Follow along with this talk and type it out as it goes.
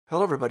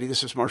Hello, everybody.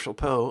 This is Marshall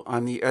Poe.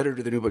 I'm the editor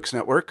of the New Books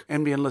Network.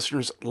 NBN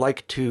listeners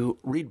like to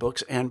read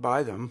books and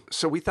buy them.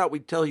 So we thought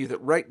we'd tell you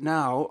that right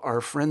now, our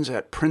friends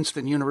at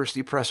Princeton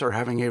University Press are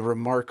having a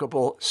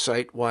remarkable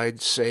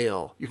site-wide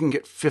sale. You can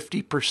get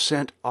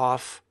 50%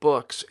 off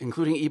books,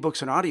 including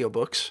ebooks and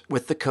audiobooks,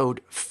 with the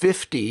code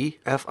 50,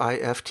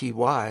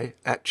 F-I-F-T-Y,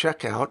 at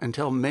checkout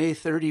until May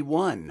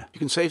 31. You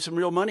can save some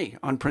real money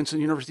on Princeton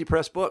University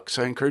Press books.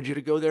 I encourage you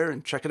to go there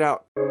and check it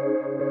out.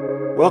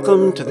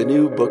 Welcome to the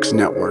New Books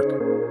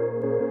Network.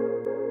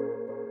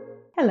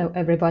 Hello,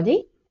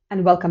 everybody,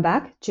 and welcome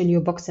back to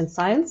New Books in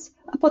Science,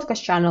 a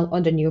podcast channel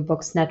on the New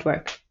Books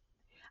Network.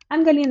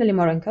 I'm Galina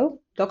Limorenko,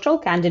 doctoral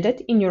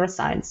candidate in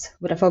neuroscience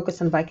with a focus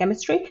on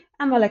biochemistry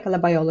and molecular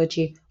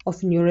biology of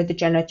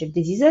neurodegenerative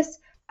diseases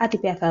at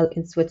EPFL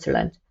in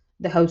Switzerland,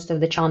 the host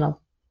of the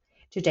channel.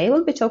 Today,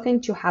 we'll be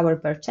talking to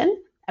Howard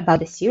Burton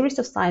about a series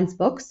of science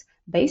books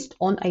based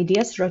on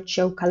Ideas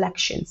Roadshow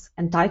collections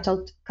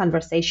entitled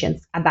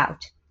Conversations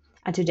About.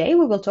 And today,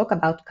 we will talk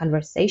about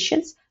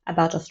conversations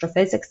about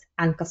astrophysics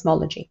and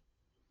cosmology.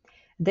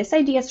 This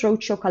Ideas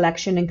Roadshow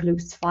collection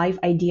includes 5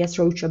 Ideas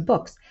Roadshow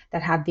books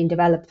that have been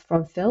developed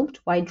from filmed,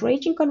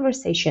 wide-ranging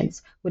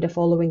conversations with the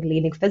following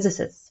leading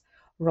physicists: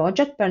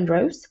 Roger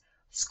Penrose,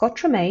 Scott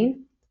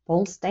Tremaine,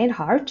 Paul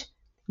Steinhardt,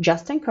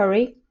 Justin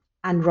Curry,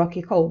 and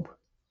Rocky Kolb.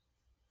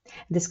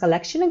 This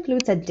collection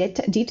includes a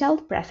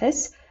detailed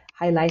preface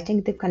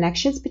highlighting the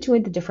connections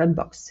between the different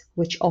books,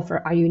 which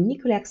offer a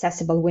uniquely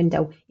accessible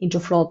window into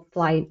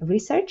frontline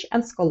research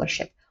and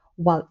scholarship,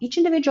 while each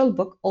individual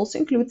book also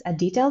includes a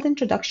detailed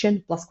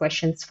introduction plus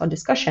questions for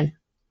discussion.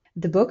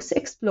 The books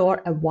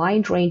explore a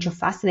wide range of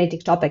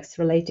fascinating topics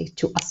related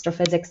to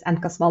astrophysics and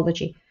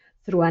cosmology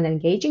through an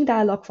engaging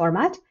dialogue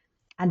format,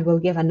 and will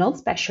give a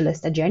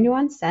non-specialist a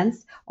genuine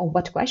sense of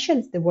what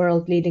questions the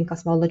world-leading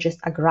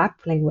cosmologists are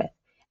grappling with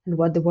and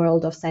what the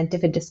world of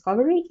scientific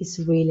discovery is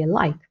really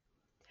like.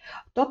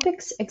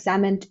 Topics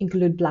examined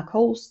include black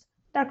holes,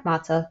 dark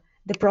matter,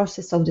 the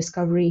process of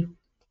discovery,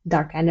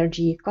 dark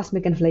energy,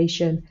 cosmic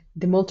inflation,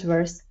 the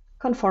multiverse,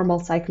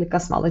 conformal cyclic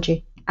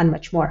cosmology, and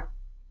much more.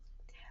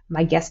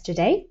 My guest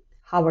today,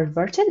 Howard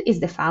Burton, is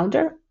the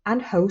founder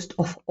and host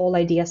of All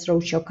Ideas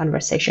Roadshow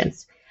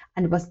Conversations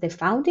and was the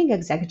founding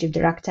executive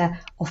director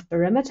of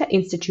Perimeter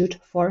Institute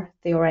for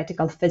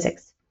Theoretical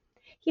Physics.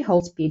 He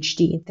holds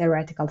PhD in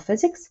theoretical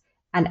physics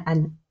and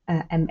an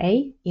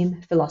MA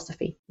in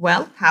philosophy.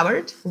 Well,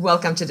 Howard,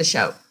 welcome to the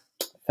show.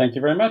 Thank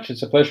you very much.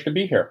 It's a pleasure to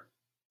be here.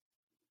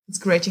 It's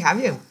great to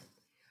have you.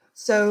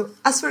 So,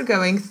 as we're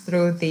going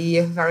through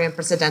the very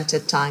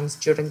unprecedented times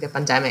during the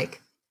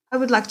pandemic, I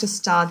would like to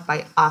start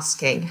by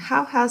asking,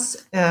 how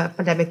has the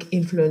pandemic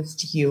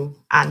influenced you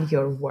and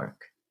your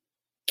work?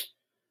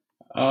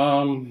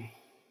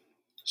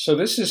 So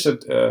this is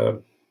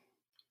an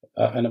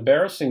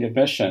embarrassing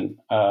admission,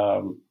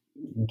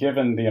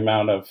 given the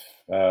amount of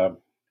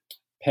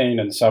pain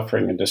and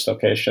suffering and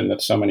dislocation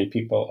that so many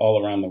people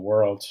all around the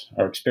world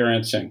are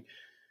experiencing.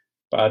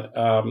 But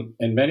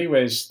in many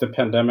ways, the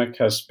pandemic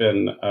has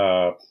been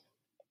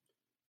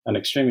an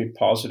extremely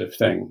positive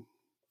thing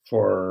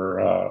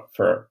for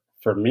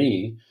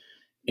me,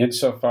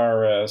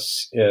 insofar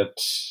as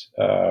it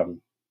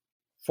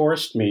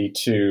forced me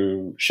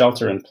to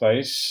shelter in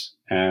place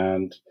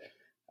and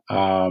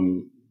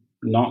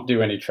not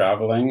do any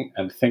traveling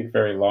and think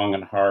very long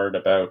and hard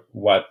about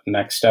what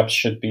next steps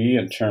should be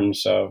in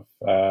terms of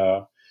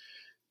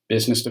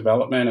business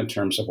development, in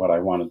terms of what I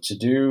wanted to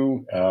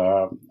do.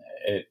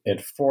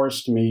 It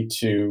forced me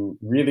to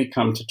really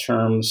come to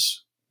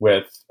terms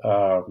with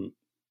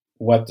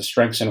what the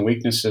strengths and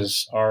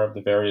weaknesses are of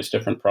the various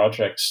different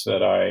projects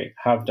that I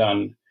have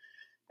done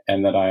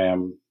and that I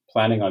am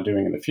planning on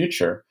doing in the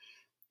future.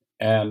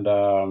 And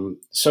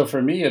so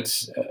for me,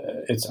 it's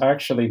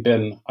actually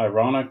been,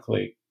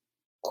 ironically,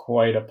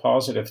 quite a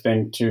positive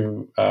thing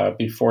to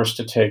be forced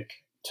to take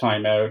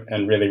time out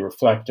and really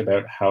reflect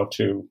about how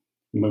to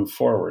move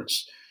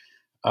forwards.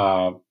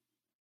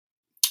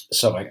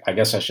 So I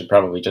guess I should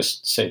probably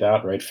just say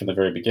that right from the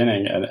very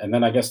beginning. And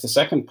then I guess the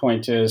second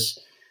point is,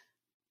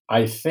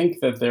 I think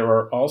that there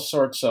are all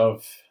sorts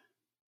of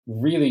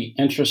really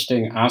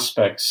interesting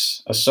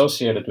aspects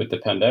associated with the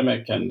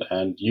pandemic, and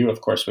you,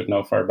 of course, would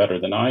know far better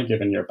than I,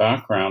 given your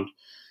background,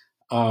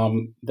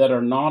 that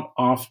are not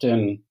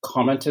often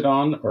commented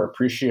on or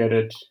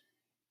appreciated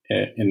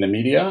in the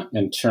media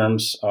in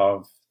terms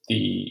of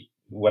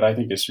what I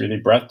think is really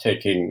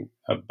breathtaking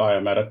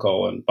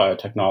biomedical and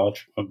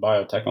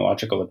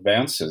biotechnological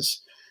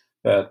advances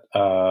that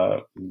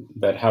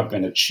have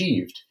been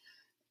achieved,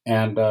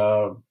 and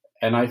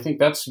I think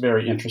that's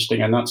very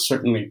interesting, and that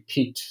certainly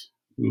piqued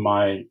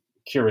my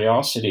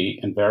curiosity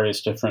in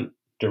various different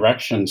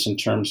directions in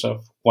terms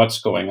of what's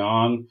going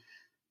on,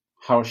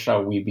 how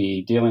shall we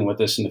be dealing with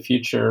this in the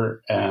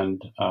future,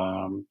 and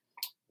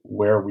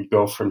where we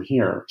go from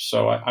here.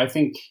 So I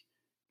think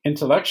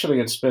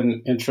intellectually it's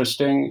been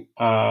interesting.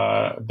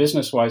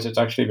 Business-wise, it's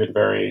actually been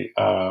very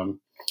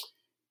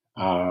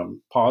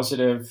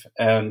positive.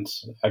 And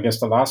I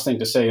guess the last thing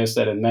to say is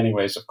that in many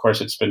ways, of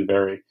course, it's been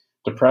very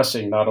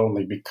depressing, not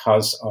only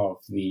because of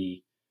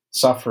the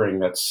suffering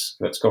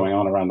that's going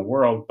on around the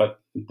world, but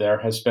there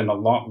has been a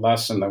lot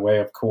less in the way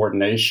of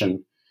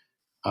coordination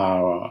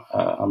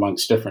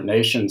amongst different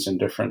nations and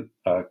different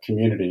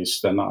communities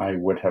than I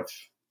would have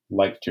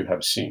liked to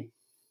have seen.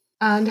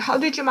 And how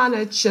did you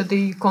manage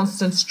the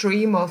constant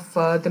stream of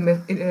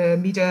the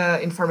media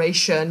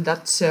information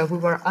that we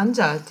were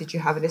under? Did you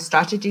have any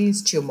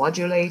strategies to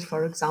modulate,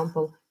 for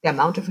example, the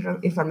amount of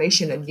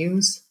information and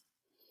news?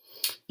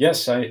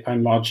 Yes, I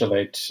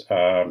modulate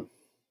a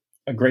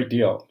great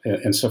deal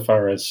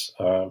insofar as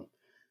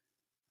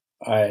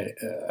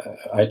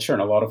I turn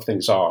a lot of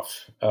things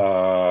off.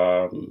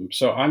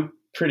 So I'm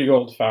pretty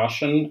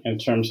old-fashioned in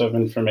terms of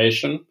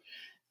information.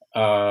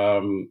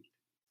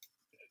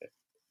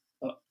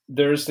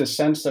 There's this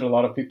sense that a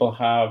lot of people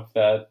have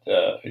that,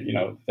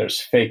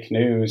 there's fake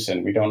news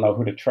and we don't know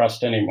who to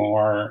trust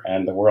anymore.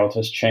 And the world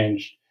has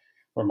changed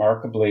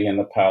remarkably in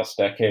the past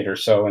decade or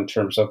so in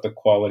terms of the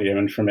quality of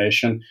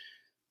information.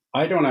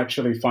 I don't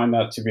actually find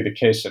that to be the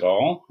case at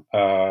all.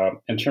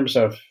 In terms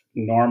of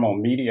normal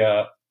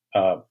media,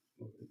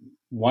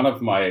 one of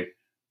the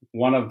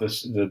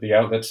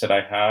outlets that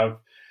I have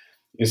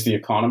is The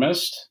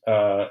Economist,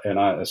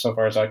 and so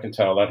far as I can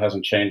tell, that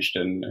hasn't changed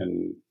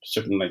in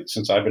certainly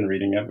since I've been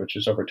reading it, which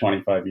is over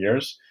 25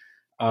 years.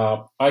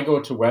 I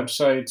go to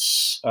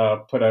websites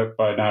put out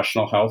by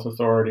national health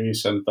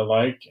authorities and the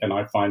like, and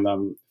I find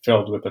them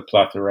filled with a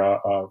plethora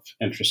of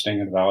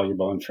interesting and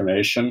valuable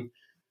information.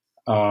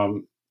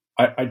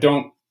 I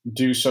don't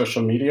do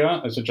social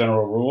media as a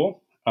general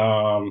rule,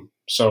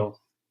 so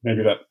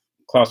maybe that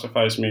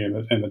classifies me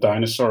in the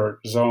dinosaur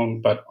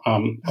zone, but a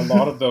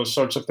lot of those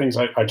sorts of things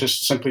I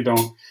just simply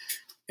don't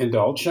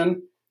indulge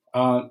in,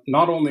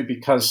 not only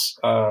because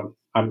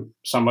I'm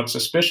somewhat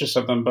suspicious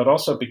of them, but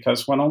also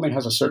because one only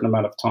has a certain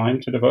amount of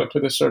time to devote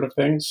to this sort of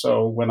thing.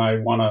 So when I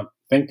want to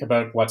think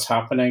about what's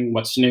happening,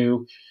 what's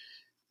new,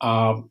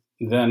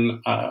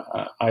 then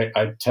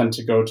I tend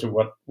to go to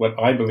what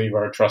I believe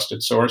are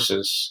trusted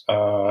sources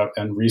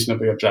and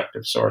reasonably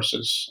objective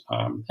sources.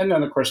 And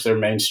then, of course, there are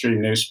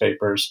mainstream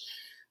newspapers.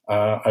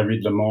 I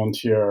read Le Monde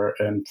here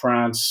in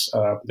France.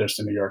 There's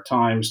the New York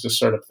Times, this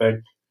sort of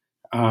thing.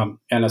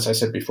 And as I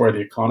said before,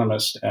 The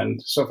Economist.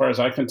 And so far as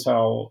I can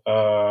tell,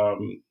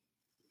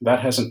 that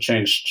hasn't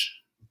changed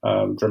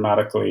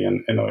dramatically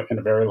in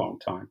a very long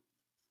time.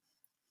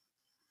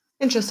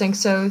 Interesting.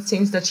 So it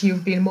seems that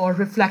you've been more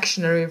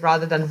reflectionary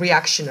rather than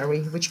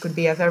reactionary, which could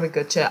be a very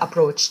good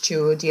approach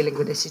to dealing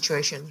with the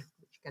situation,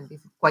 which can be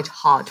quite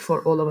hard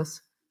for all of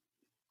us.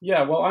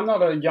 Yeah, well, I'm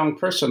not a young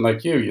person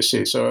like you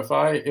see. So if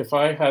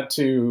I had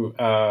to,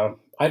 I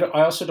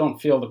also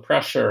don't feel the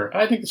pressure.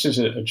 I think this is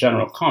a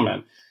general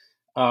comment.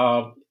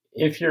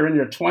 If you're in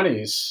your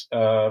 20s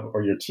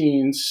or your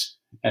teens,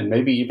 and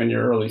maybe even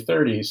your early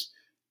 30s,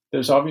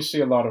 there's obviously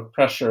a lot of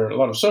pressure, a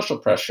lot of social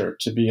pressure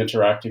to be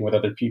interacting with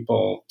other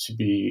people, to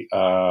be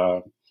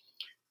up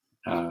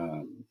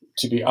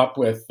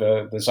with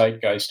the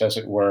zeitgeist, as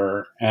it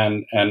were,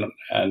 and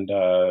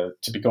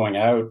to be going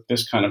out,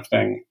 this kind of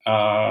thing.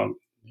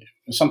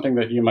 Something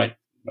that you might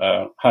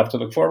have to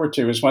look forward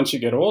to is once you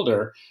get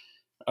older,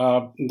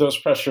 those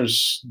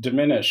pressures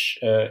diminish,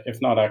 if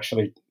not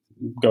actually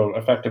go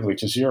effectively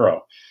to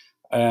zero,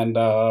 and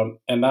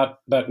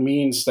that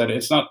means that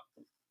it's not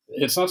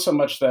so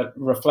much that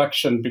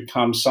reflection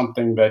becomes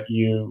something that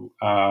you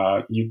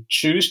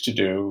choose to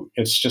do.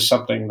 It's just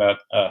something that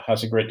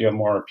has a great deal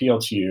more appeal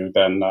to you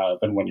than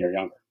when you're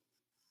younger.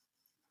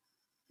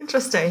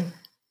 Interesting.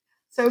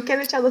 So can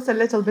you tell us a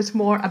little bit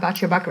more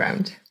about your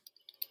background?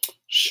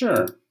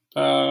 Sure.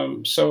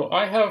 So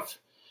I have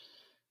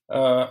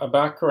a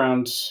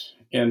background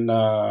in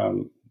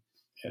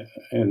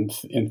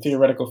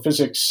theoretical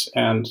physics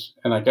and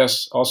I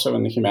guess also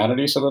in the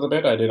humanities a little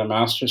bit. I did a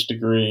master's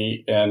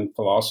degree in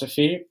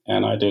philosophy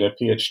and I did a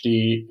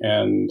PhD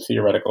in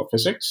theoretical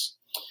physics.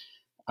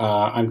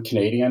 I'm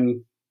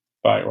Canadian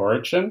by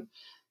origin,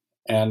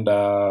 and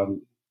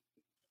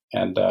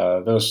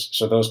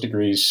those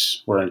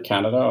degrees were in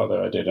Canada,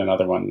 although I did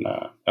another one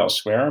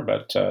elsewhere.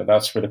 But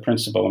that's where the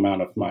principal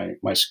amount of my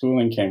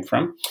schooling came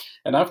from.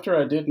 And after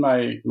I did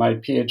my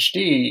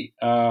PhD.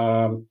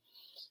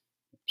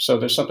 So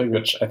there's something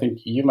which I think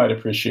you might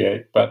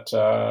appreciate, but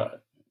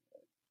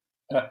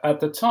at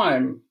the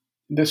time,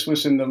 this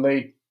was in the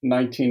late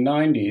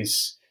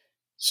 1990s,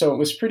 so it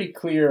was pretty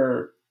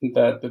clear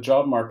that the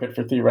job market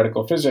for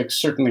theoretical physics,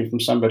 certainly from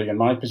somebody in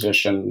my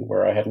position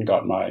where I hadn't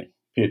got my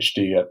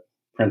PhD at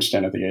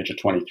Princeton at the age of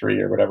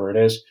 23 or whatever it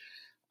is,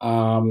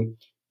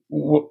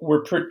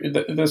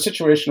 the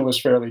situation was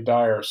fairly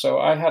dire. So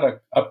I had a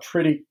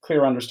pretty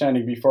clear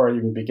understanding before I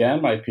even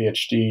began my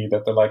PhD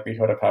that the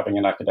likelihood of having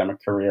an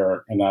academic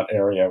career in that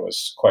area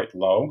was quite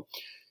low.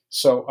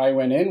 So I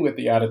went in with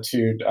the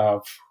attitude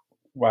of,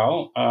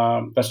 well,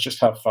 let's just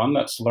have fun.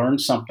 Let's learn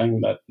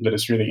something that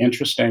is really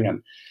interesting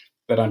and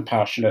that I'm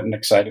passionate and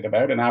excited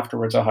about. And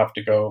afterwards, I'll have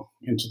to go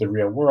into the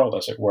real world,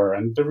 as it were.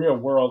 And the real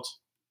world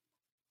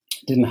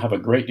didn't have a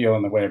great deal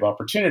in the way of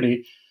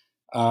opportunity.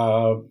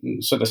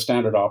 So the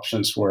standard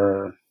options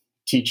were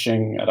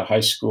teaching at a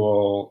high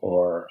school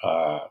or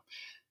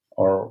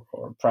or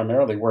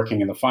primarily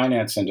working in the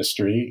finance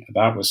industry.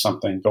 That was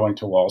something, going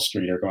to Wall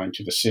Street or going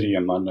to the city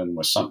in London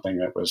was something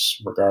that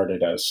was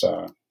regarded as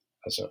a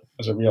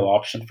real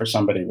option for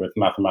somebody with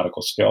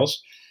mathematical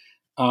skills.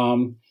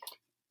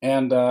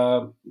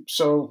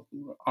 So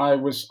I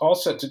was all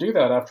set to do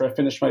that after I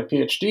finished my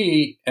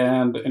PhD.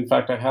 And in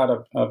fact, I had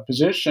a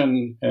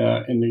position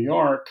in New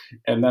York,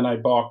 and then I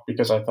balked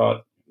because I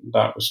thought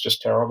that was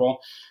just terrible.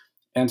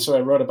 And so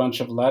I wrote a bunch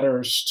of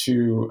letters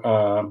to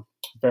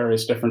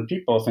various different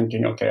people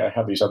thinking, okay, I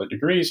have these other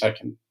degrees, I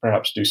can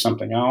perhaps do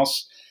something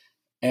else.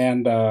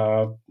 And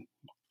I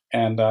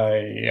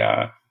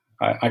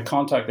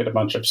contacted a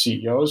bunch of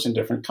CEOs in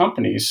different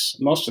companies.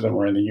 Most of them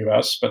were in the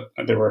US, but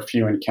there were a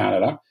few in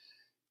Canada.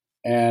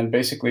 And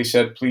basically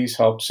said, please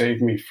help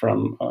save me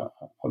from a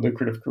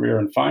lucrative career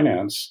in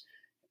finance.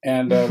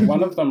 And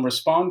one of them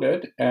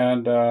responded,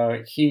 and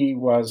he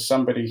was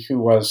somebody who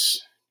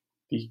was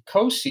the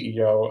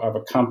co-CEO of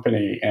a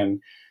company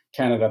in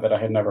Canada that I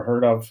had never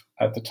heard of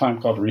at the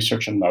time called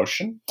Research in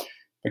Motion,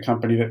 the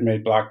company that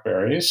made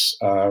Blackberries,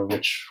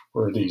 which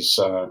were these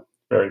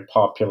very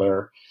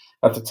popular,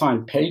 at the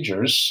time,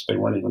 pagers. They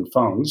weren't even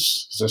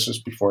phones, because this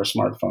was before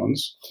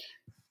smartphones.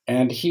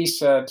 And he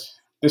said,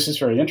 this is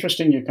very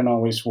interesting. You can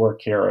always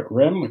work here at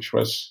RIM, which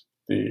was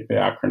the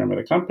acronym of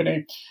the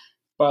company.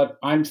 But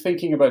I'm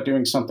thinking about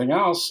doing something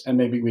else, and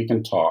maybe we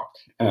can talk.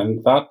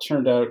 And that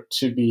turned out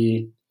to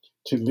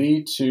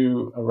lead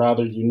to a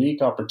rather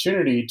unique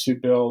opportunity to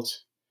build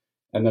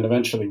and then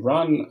eventually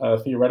run a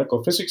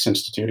theoretical physics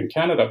institute in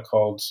Canada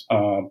called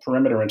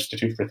Perimeter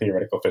Institute for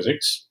Theoretical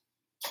Physics.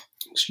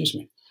 Excuse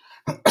me.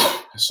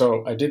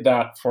 So I did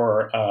that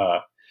for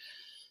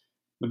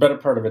the better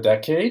part of a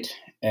decade,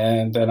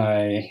 and then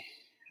I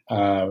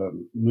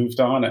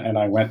moved on and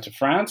I went to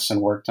France and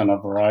worked on a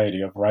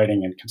variety of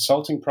writing and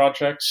consulting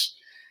projects.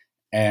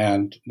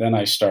 And then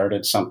I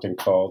started something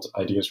called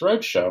Ideas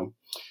Roadshow,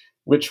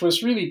 which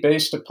was really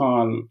based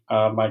upon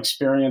my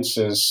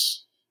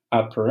experiences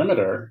at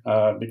Perimeter,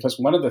 because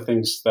one of the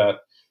things that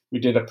we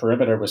did at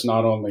Perimeter was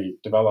not only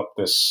develop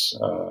this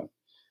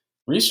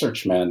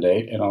research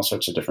mandate in all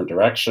sorts of different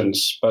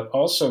directions, but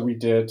also we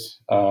did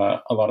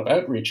a lot of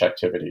outreach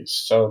activities.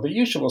 So the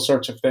usual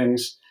sorts of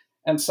things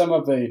and some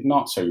of the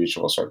not so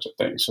usual sorts of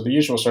things. So the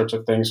usual sorts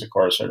of things, of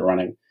course, are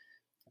running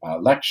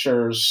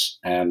lectures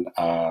and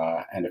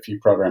a few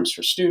programs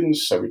for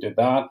students. So we did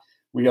that.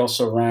 We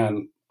also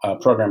ran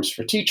programs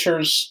for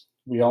teachers.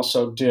 We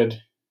also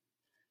did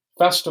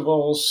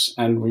festivals,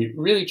 and we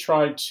really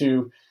tried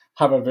to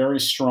have a very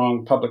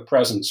strong public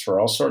presence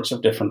for all sorts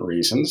of different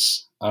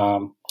reasons.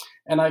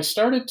 And I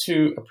started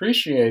to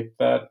appreciate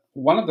that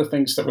one of the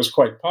things that was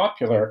quite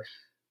popular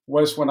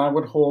was when I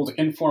would hold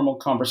informal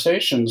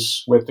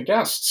conversations with the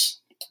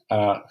guests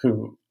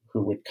who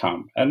would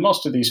come. And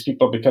most of these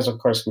people, because of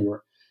course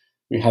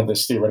we had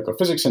this Theoretical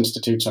Physics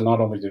Institute, so not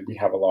only did we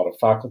have a lot of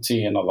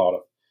faculty and a lot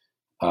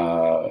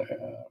of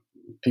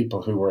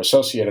people who were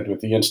associated with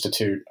the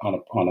Institute on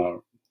a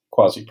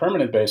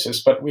quasi-permanent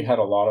basis, but we had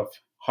a lot of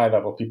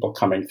high-level people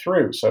coming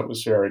through. So it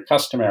was very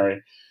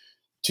customary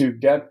to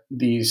get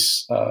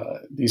these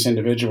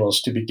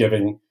individuals to be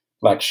giving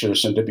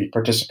lectures and to be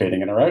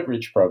participating in our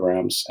outreach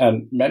programs.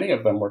 And many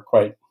of them were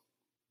quite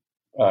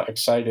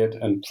excited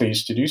and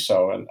pleased to do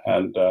so.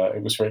 And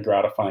it was very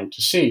gratifying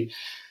to see.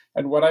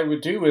 And what I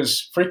would do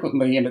is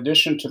frequently, in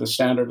addition to the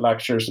standard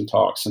lectures and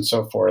talks and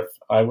so forth,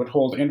 I would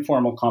hold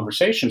informal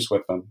conversations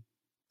with them.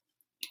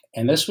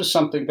 And this was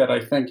something that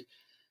I think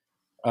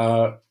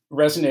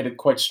resonated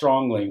quite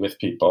strongly with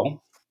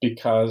people,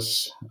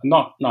 because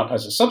not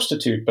as a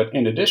substitute, but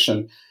in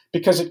addition,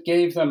 because it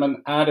gave them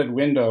an added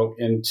window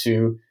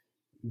into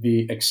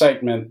the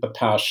excitement, the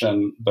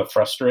passion, the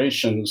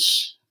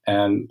frustrations,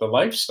 and the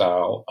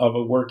lifestyle of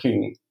a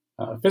working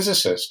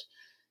physicist.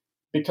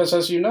 Because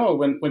as you know,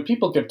 when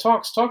people give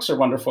talks are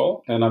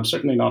wonderful, and I'm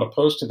certainly not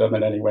opposed to them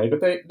in any way,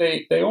 but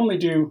they only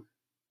do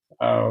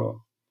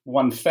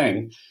one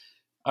thing.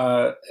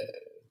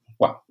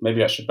 Well,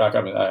 maybe I should back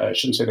up. I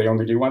shouldn't say they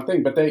only do one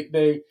thing, but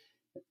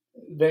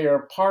they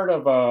are part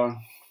of a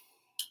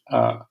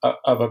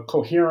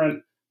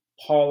coherent,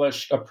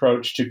 polished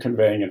approach to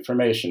conveying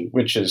information,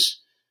 which is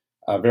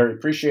very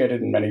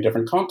appreciated in many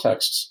different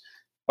contexts.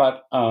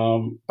 But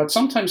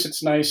sometimes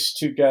it's nice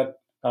to get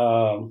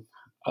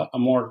a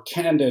more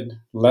candid,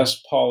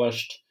 less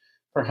polished,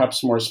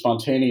 perhaps more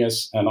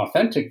spontaneous and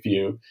authentic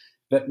view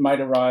that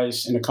might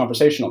arise in a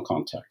conversational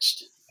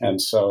context. And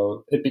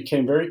so it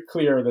became very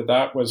clear that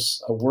that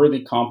was a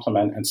worthy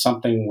complement and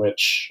something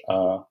which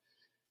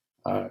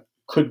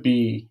could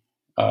be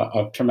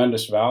of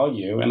tremendous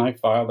value. And I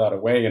filed that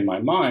away in my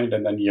mind.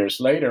 And then years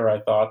later, I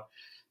thought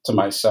to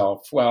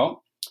myself,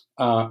 well,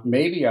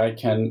 maybe I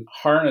can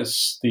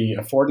harness the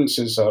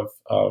affordances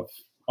of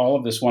all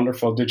of this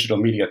wonderful digital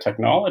media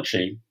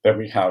technology that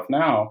we have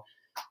now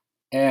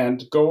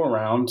and go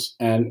around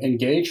and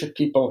engage with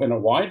people in a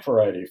wide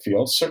variety of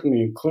fields,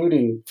 certainly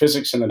including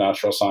physics and the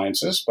natural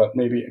sciences, but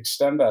maybe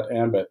extend that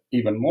ambit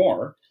even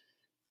more,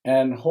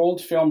 and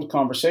hold filmed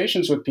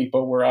conversations with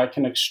people where I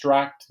can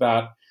extract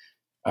that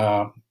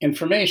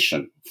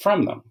information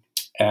from them.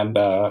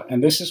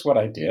 And this is what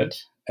I did.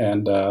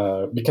 And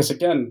because,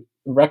 again,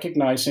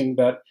 recognizing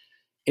that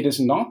it is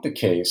not the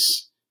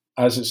case,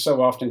 as is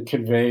so often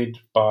conveyed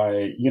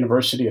by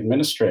university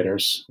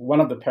administrators. One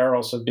of the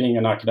perils of being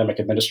an academic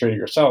administrator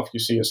yourself, you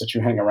see, is that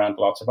you hang around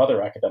lots of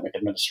other academic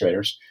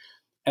administrators.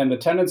 And the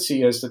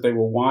tendency is that they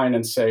will whine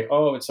and say,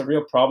 oh, it's a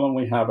real problem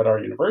we have at our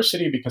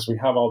university because we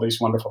have all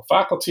these wonderful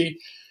faculty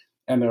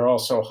and they're all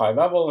so high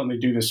level and they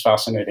do this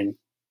fascinating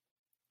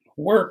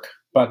work,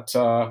 but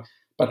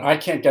I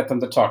can't get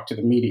them to talk to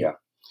the media.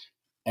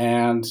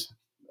 And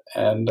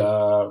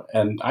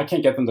I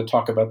can't get them to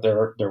talk about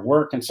their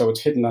work, and so it's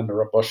hidden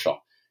under a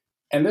bushel.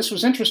 And this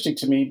was interesting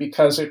to me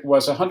because it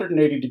was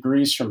 180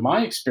 degrees from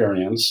my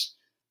experience,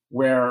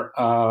 where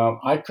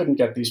I couldn't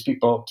get these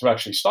people to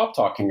actually stop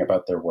talking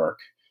about their work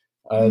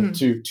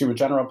to a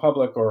general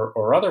public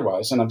or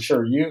otherwise. And I'm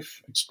sure you've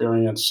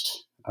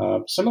experienced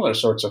similar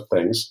sorts of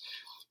things.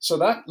 So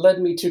that led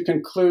me to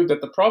conclude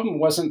that the problem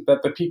wasn't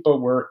that the people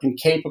were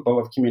incapable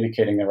of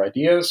communicating their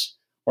ideas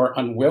or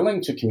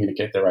unwilling to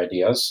communicate their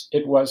ideas.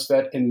 It was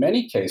that in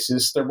many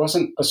cases, there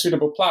wasn't a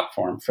suitable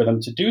platform for them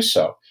to do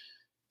so.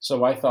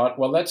 So I thought,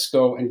 well, let's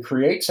go and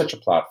create such a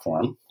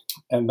platform.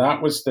 And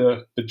that was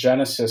the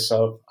genesis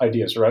of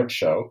Ideas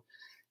Roadshow.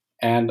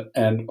 And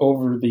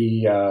over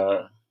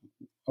the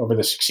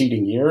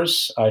succeeding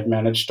years, I've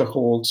managed to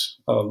hold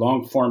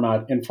long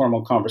format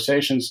informal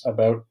conversations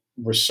about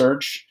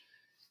research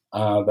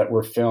that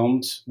were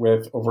filmed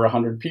with over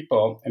 100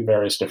 people in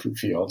various different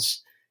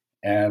fields.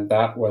 And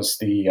that was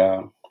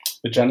the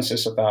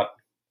genesis of that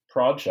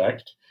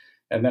project.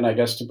 And then I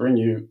guess to bring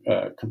you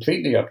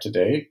completely up to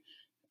date,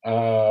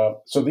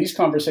 so these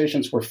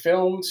conversations were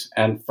filmed,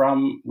 and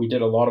we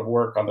did a lot of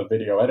work on the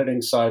video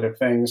editing side of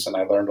things, and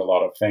I learned a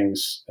lot of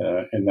things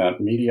in that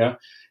media.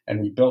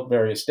 And we built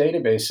various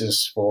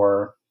databases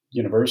for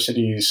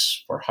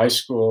universities, for high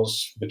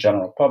schools, for the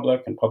general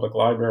public and public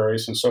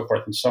libraries, and so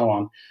forth and so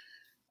on.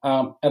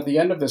 At the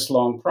end of this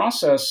long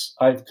process,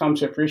 I've come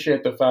to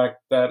appreciate the fact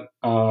that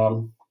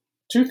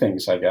two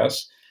things, I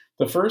guess.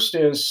 The first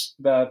is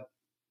that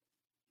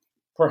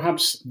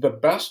perhaps the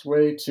best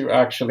way to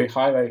actually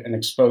highlight and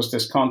expose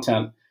this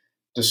content,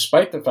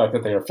 despite the fact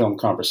that they are film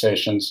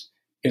conversations,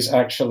 is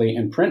actually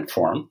in print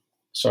form.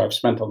 So I've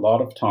spent a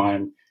lot of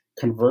time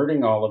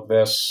converting all of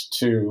this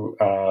to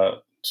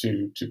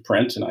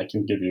print, and I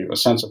can give you a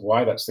sense of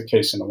why that's the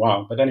case in a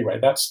while. But anyway,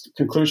 that's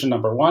conclusion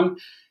number one.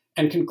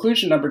 And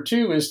conclusion number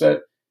two is that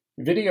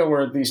video,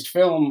 or at least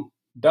film,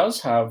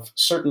 does have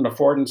certain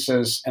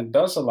affordances and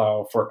does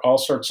allow for all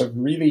sorts of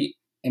really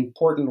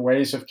important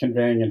ways of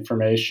conveying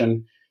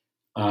information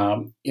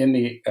in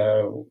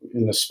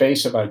the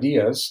space of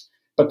ideas.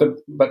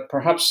 But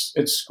perhaps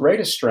its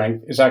greatest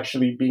strength is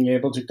actually being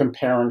able to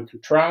compare and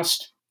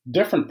contrast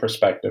different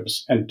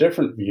perspectives and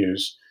different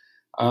views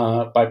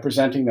by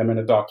presenting them in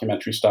a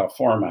documentary style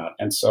format.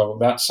 And so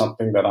that's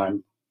something that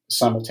I'm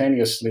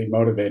simultaneously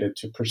motivated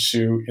to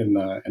pursue in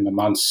the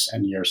months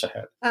and years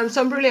ahead.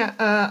 So I'm really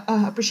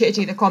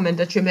appreciating the comment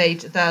that you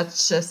made that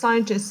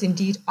scientists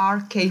indeed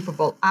are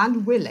capable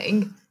and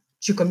willing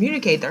to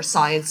communicate their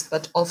science,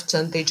 but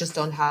often they just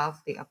don't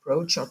have the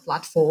approach or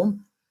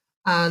platform.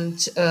 And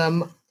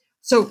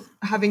so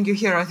having you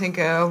here, I think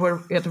we're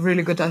at a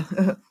really good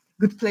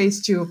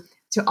place to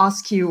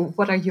ask you,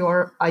 what are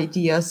your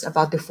ideas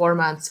about the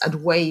formats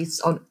and ways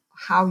on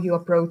how you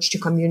approach to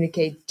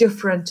communicate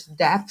different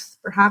depth,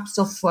 perhaps,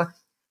 of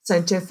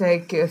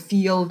scientific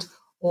field,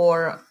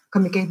 or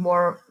communicate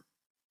more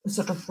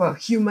sort of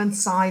human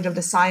side of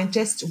the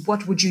scientist?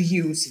 What would you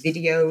use,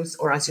 videos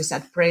or, as you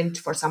said, print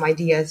for some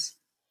ideas?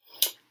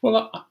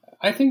 Well,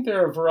 I think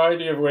there are a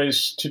variety of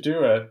ways to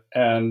do it.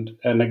 And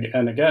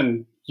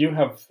again, you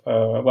have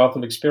a wealth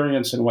of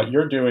experience, and what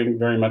you're doing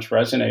very much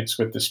resonates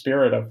with the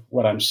spirit of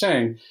what I'm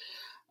saying.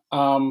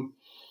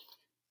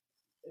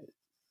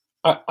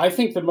 I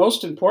think the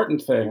most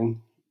important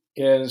thing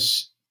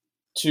is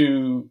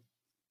to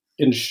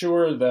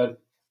ensure that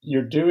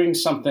you're doing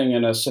something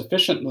in a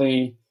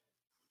sufficiently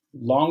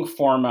long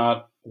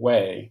format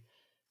way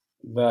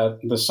that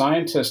the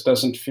scientist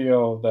doesn't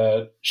feel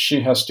that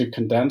she has to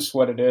condense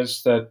what it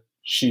is that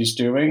she's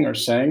doing or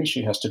saying.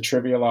 She has to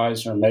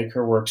trivialize or make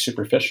her work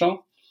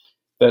superficial,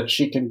 that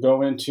she can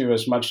go into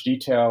as much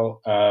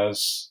detail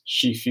as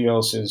she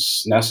feels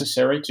is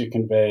necessary to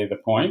convey the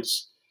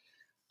points.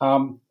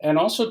 And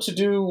also to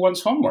do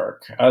one's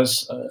homework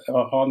as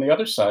on the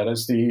other side,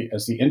 as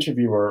the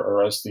interviewer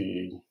or as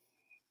the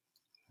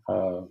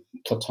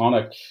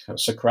Platonic,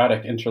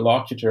 Socratic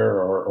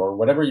interlocutor, or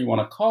whatever you want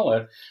to call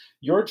it.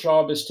 Your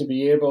job is to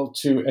be able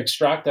to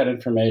extract that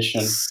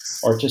information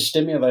or to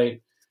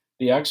stimulate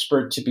the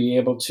expert to be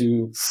able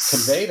to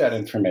convey that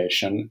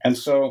information. And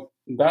so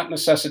that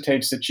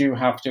necessitates that you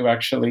have to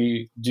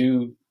actually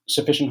do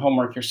sufficient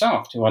homework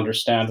yourself to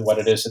understand what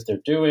it is that they're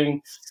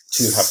doing,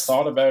 to have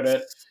thought about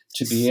it,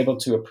 to be able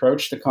to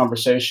approach the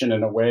conversation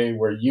in a way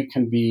where you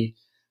can be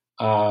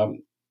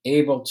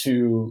able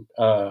to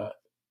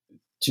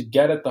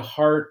get at the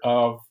heart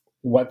of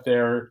what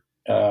they're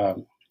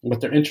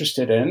they're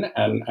interested in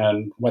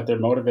and what they're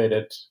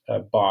motivated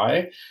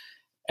by.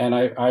 And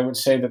I would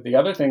say that the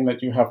other thing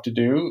that you have to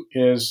do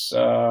is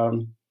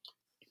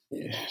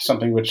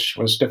something which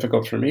was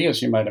difficult for me,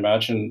 as you might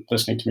imagine,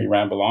 listening to me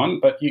ramble on.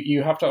 But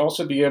you have to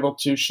also be able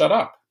to shut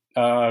up.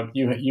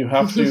 You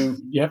have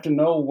to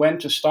know when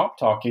to stop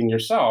talking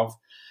yourself,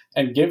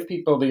 and give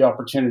people the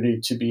opportunity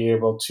to be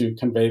able to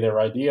convey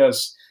their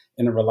ideas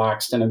in a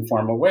relaxed and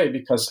informal way.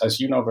 Because, as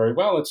you know very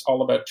well, it's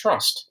all about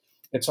trust.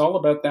 It's all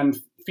about them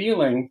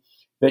feeling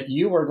that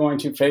you are going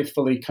to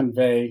faithfully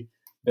convey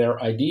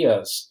their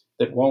ideas,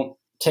 that won't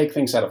take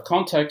things out of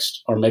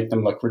context or make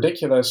them look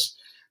ridiculous,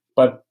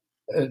 but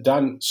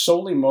done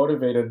solely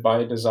motivated by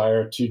a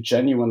desire to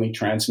genuinely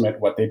transmit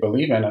what they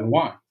believe in and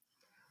why.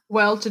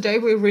 Well, today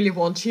we really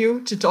want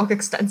you to talk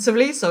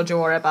extensively, so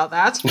don't worry about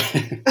that.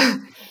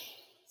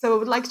 So I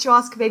would like to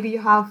ask, maybe you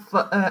have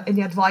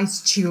any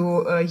advice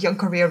to young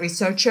career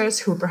researchers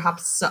who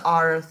perhaps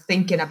are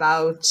thinking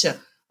about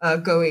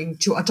going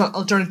to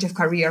alternative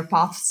career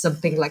paths,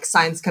 something like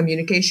science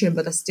communication,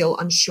 but are still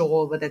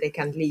unsure whether they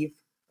can leave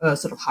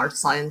sort of hard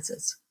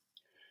sciences?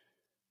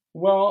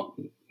 Well,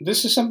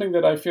 this is something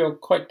that I feel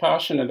quite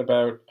passionate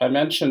about. I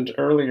mentioned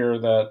earlier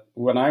that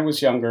when I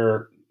was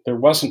younger, there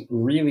wasn't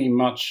really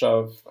much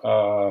of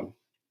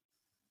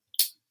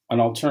an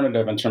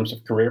alternative in terms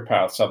of career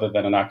paths other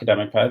than an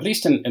academic path, at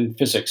least in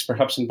physics.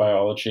 Perhaps in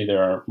biology,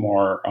 there are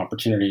more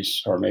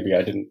opportunities, or maybe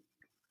I didn't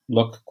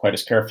look quite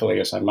as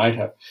carefully as I might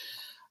have.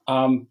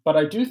 But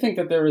I do think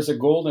that there is a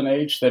golden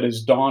age that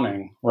is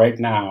dawning right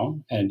now,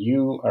 and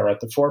you are at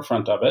the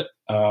forefront of it.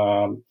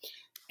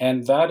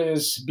 And that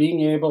is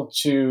being able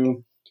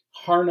to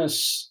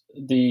harness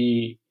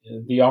the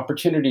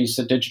opportunities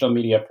that digital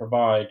media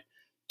provide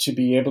to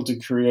be able to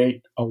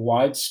create a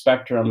wide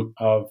spectrum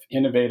of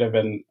innovative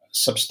and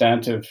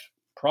substantive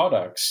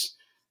products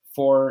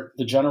for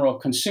the general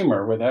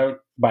consumer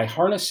by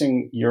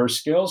harnessing your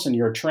skills and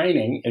your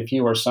training, if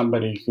you are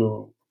somebody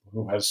who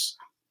has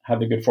had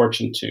the good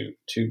fortune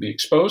to be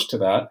exposed to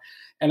that,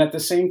 and at the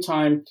same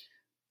time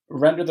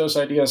render those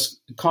ideas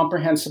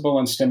comprehensible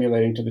and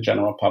stimulating to the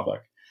general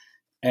public.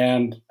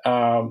 And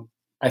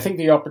I think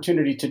the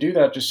opportunity to do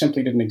that just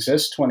simply didn't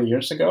exist 20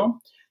 years ago.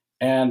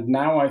 And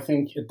now I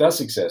think it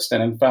does exist.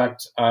 And in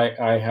fact,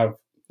 I have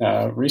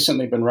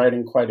recently been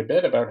writing quite a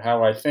bit about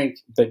how I think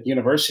that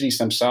universities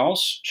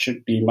themselves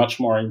should be much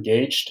more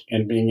engaged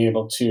in being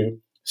able to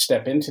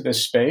step into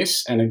this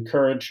space and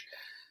encourage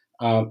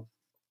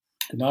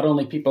not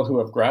only people who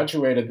have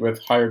graduated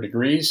with higher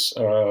degrees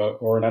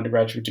or an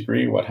undergraduate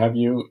degree, what have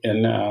you,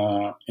 in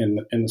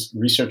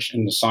research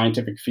in the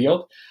scientific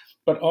field,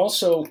 but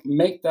also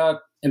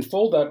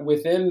enfold that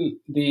within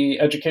the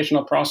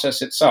educational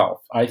process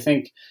itself. I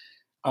think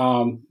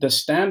the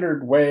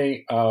standard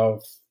way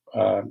of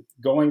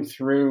going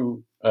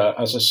through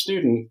as a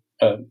student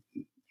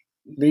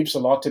leaves a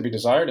lot to be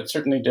desired. It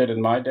certainly did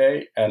in my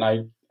day, and I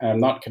am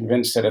not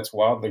convinced that it's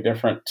wildly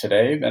different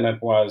today than it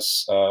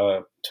was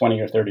 20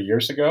 or 30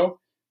 years ago.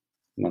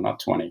 No, not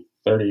 20,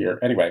 30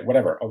 or anyway,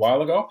 whatever, a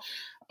while ago.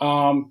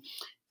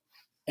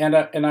 And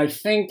I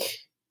think,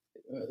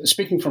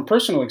 speaking from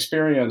personal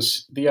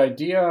experience, the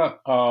idea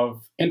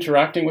of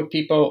interacting with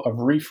people, of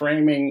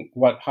reframing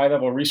what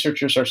high-level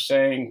researchers are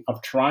saying,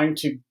 of trying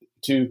to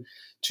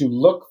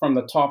look from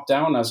the top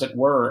down, as it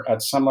were,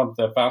 at some of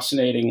the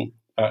fascinating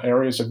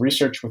areas of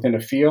research within a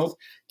field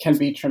can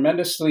be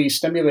tremendously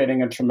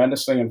stimulating and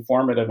tremendously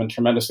informative and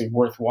tremendously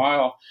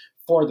worthwhile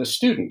for the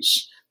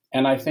students.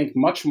 And I think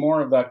much more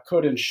of that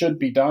could and should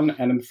be done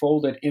and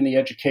unfolded in the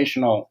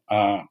educational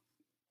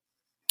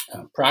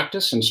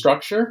practice and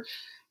structure.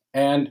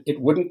 And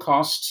it wouldn't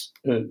cost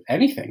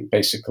anything,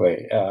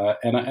 basically.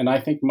 And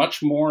I think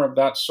much more of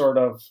that sort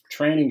of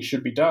training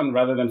should be done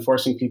rather than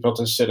forcing people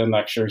to sit in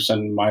lectures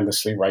and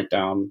mindlessly write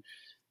down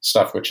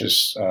stuff which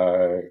is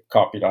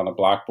copied on a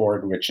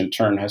blackboard, which in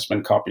turn has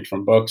been copied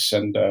from books.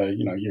 And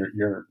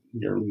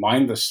you're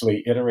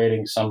mindlessly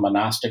iterating some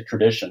monastic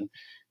tradition,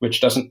 which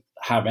doesn't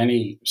have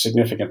any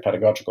significant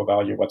pedagogical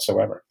value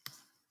whatsoever.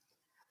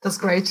 That's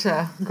great,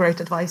 great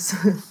advice.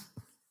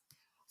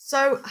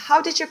 So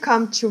how did you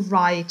come to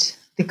write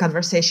the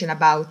conversation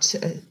about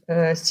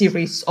a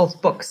series of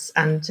books?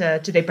 And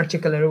today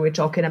particularly, we're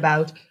talking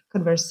about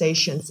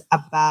conversations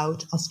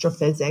about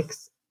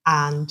astrophysics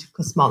and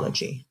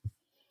cosmology.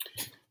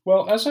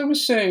 Well, as I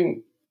was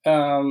saying,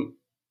 the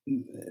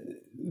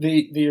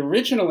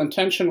original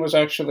intention was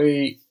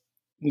actually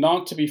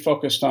not to be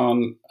focused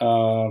on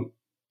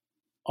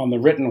the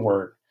written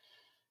word,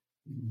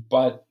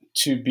 but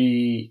to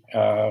be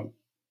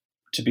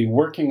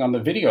working on the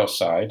video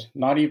side,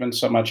 not even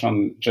so much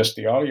on just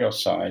the audio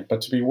side,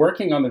 but to be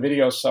working on the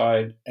video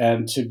side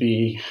and to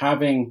be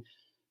having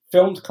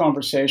filmed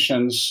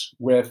conversations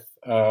with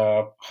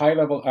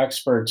high-level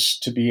experts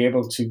to be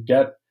able to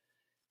get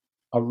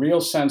a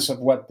real sense of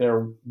what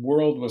their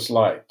world was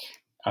like,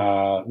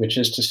 which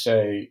is to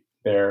say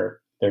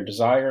their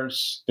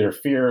desires, their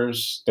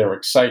fears, their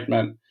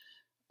excitement,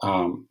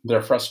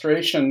 their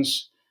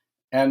frustrations,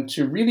 and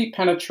to really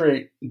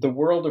penetrate the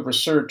world of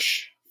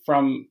research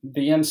from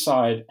the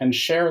inside and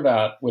share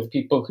that with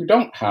people who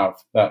don't have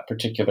that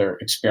particular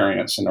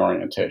experience and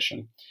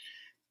orientation.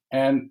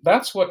 And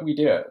that's what we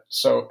did.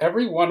 So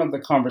every one of the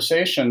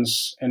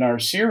conversations in our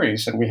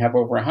series, and we have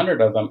over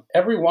 100 of them,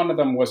 every one of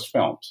them was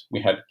filmed.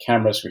 We had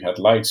cameras, we had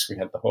lights, we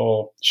had the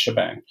whole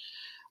shebang.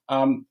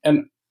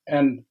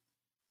 And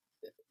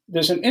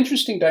there's an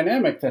interesting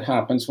dynamic that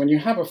happens when you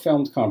have a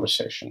filmed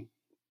conversation.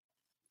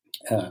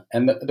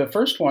 And the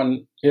first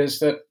one is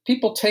that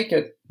people take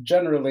it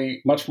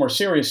generally much more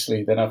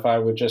seriously than if I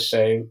would just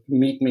say,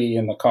 meet me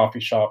in the coffee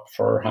shop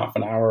for half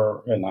an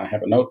hour and I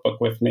have a notebook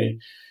with me.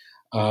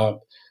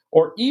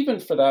 Or even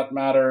for that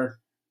matter,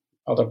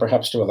 although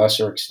perhaps to a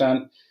lesser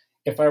extent,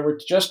 if I were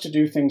just to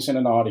do things in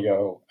an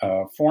audio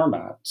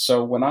format.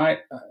 So when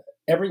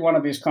every one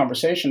of these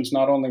conversations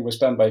not only was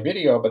done by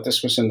video, but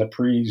this was in the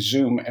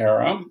pre-Zoom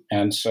era.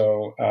 And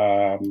so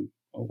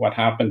what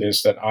happened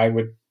is that I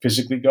would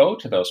physically go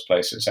to those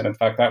places. And in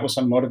fact, that was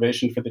some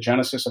motivation for the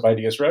genesis of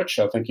Ideas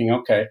Roadshow, thinking,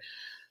 okay,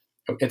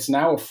 it's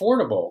now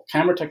affordable.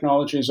 Camera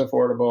technology is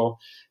affordable.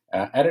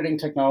 Editing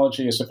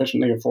technology is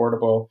sufficiently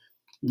affordable.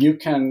 You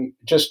can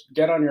just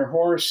get on your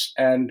horse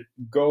and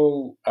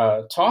go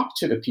talk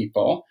to the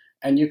people,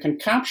 and you can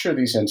capture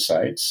these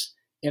insights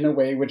in a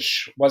way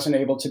which wasn't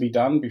able to be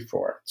done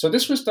before. So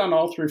this was done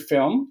all through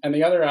film. And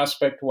the other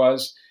aspect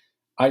was,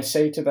 I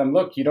say to them,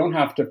 look, you don't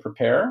have to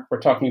prepare.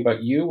 We're talking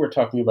about you. We're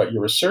talking about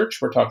your research.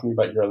 We're talking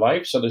about your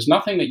life. So there's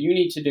nothing that you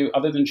need to do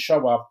other than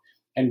show up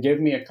and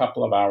give me a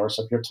couple of hours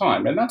of your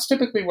time. And that's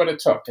typically what it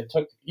took.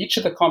 Each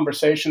of the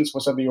conversations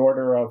was of the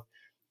order of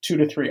 2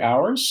 to 3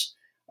 hours.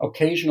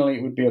 Occasionally,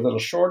 it would be a little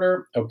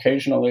shorter.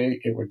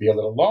 Occasionally, it would be a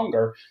little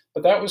longer.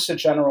 But that was the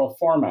general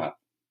format.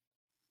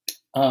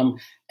 And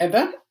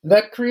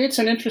that creates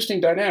an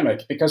interesting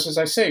dynamic because, as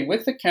I say,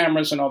 with the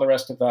cameras and all the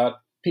rest of that,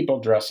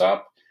 people dress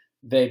up.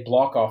 They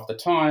block off the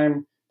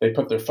time. They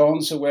put their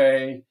phones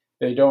away.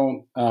 They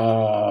don't.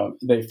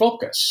 They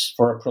focus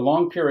for a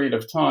prolonged period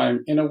of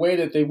time in a way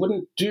that they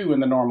wouldn't do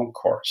in the normal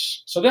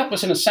course. So that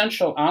was an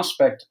essential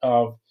aspect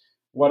of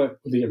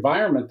the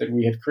environment that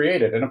we had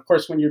created. And of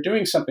course, when you're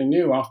doing something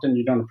new, often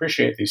you don't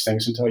appreciate these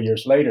things until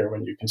years later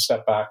when you can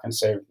step back and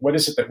say, what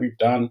is it that we've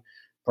done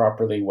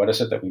properly? What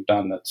is it that we've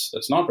done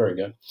that's not very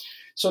good?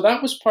 So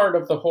that was part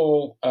of the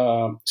whole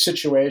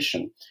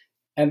situation.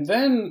 And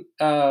then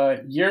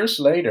years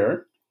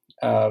later,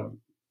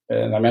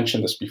 and I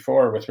mentioned this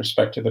before with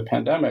respect to the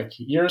pandemic,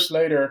 years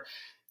later,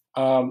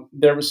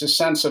 there was a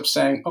sense of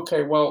saying,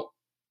 okay, well,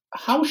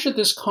 how should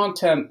this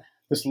content,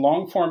 this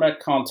long format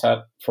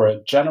content for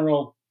a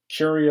general,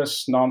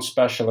 curious,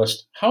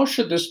 non-specialist, how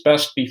should this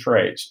best be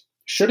phrased?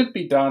 Should it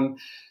be done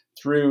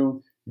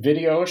through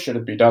video? Should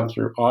it be done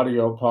through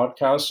audio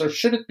podcasts? Or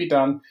should it be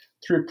done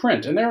through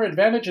print? And there are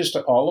advantages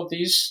to all of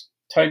these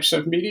types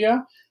of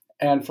media.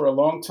 And for a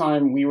long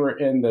time, we were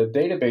in the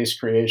database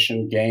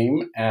creation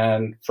game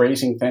and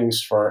phrasing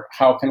things for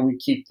how can we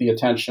keep the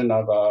attention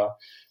of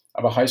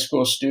a high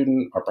school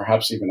student or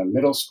perhaps even a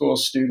middle school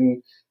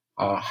student.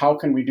 How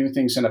can we do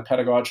things in a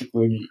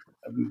pedagogically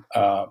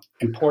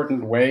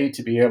important way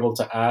to be able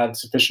to add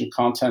sufficient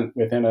content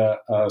within a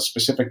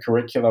specific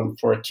curriculum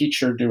for a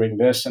teacher doing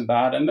this and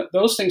that? And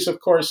those things, of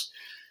course,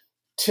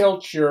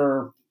 tilt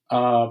your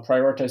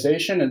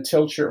prioritization and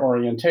tilt your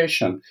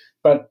orientation.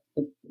 But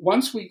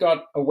once we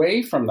got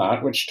away from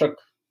that, which took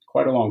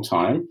quite a long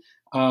time,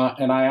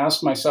 and I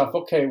asked myself,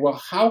 okay, well,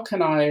 how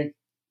can I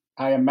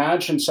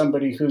imagine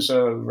somebody who's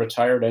a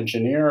retired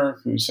engineer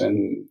who's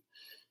in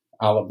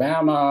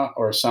Alabama,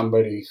 or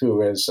somebody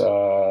who is,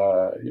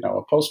 a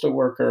postal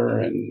worker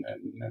in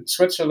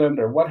Switzerland,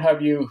 or what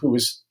have you, who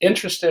is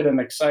interested and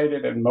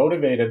excited and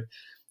motivated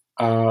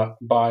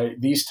by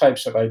these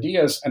types of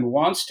ideas and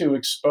wants to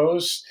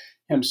expose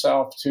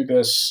himself to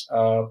this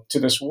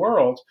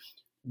world.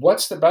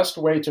 What's the best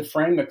way to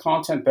frame the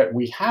content that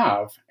we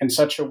have in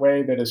such a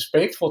way that is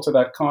faithful to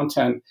that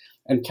content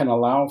and can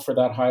allow for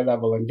that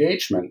high-level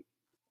engagement?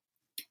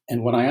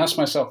 And when I asked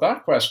myself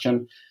that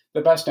question, the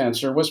best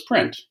answer was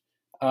print.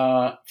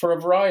 For a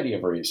variety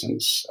of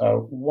reasons.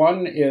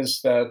 One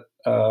is that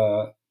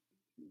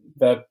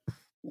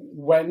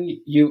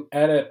when you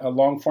edit a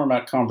long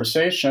format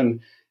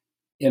conversation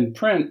in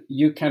print,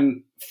 you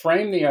can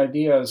frame the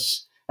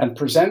ideas and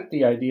present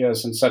the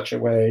ideas in such a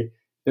way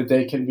that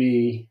they can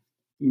be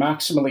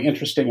maximally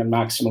interesting and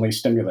maximally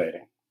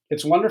stimulating.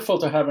 It's wonderful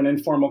to have an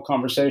informal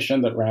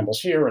conversation that rambles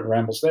here and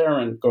rambles there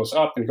and goes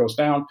up and goes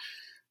down.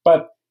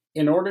 But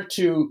in order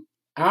to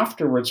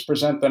afterwards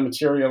present the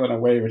material in a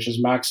way which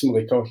is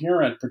maximally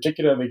coherent,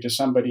 particularly to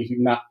somebody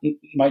who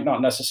might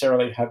not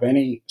necessarily have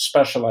any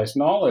specialized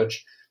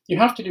knowledge, you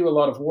have to do a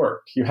lot of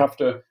work. You have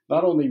to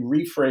not only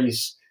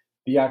rephrase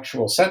the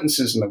actual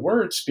sentences and the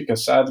words,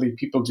 because sadly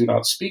people do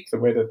not speak the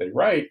way that they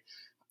write.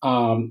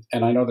 And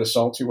I know this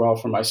all too well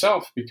for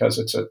myself, because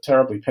it's a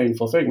terribly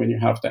painful thing when you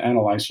have to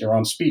analyze your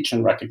own speech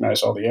and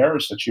recognize all the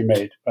errors that you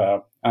made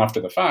after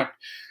the fact.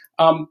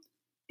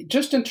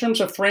 Just in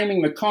terms of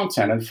framing the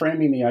content and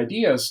framing the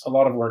ideas, a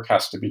lot of work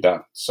has to be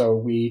done. So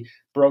we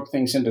broke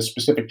things into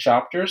specific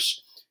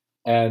chapters.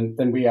 And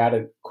then we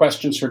added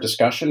questions for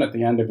discussion at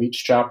the end of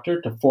each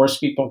chapter to force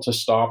people to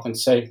stop and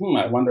say,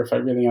 I wonder if I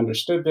really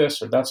understood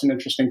this, or that's an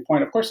interesting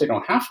point. Of course, they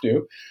don't have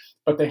to,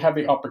 but they have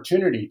the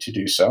opportunity to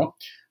do so.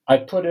 I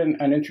put in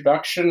an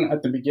introduction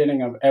at the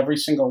beginning of every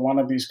single one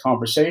of these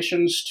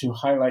conversations to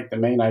highlight the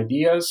main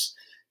ideas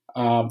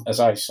as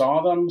I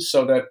saw them,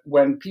 so that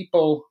when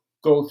people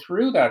go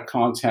through that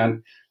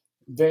content,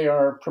 they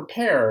are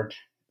prepared.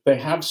 They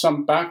have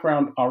some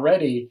background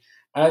already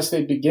as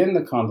they begin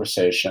the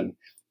conversation,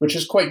 which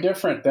is quite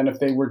different than if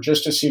they were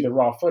just to see the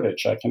raw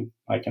footage. I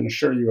can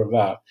assure you of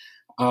that.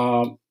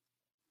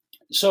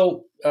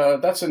 So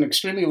that's an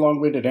extremely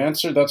long-winded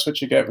answer. That's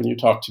what you get when you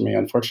talk to me,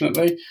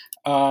 unfortunately.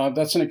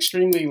 That's an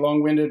extremely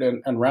long-winded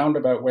and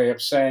roundabout way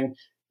of saying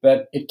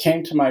that it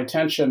came to my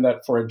attention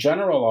that for a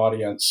general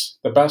audience,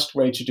 the best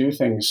way to do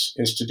things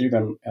is to do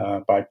them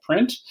by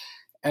print.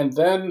 And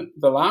then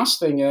the last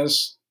thing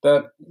is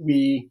that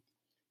we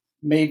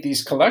made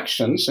these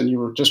collections, and you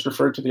were just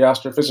referred to the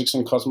Astrophysics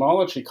and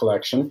Cosmology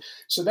collection.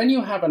 So then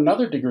you have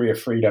another degree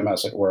of freedom,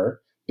 as it were,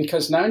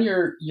 because now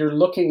you're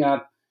looking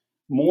at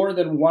more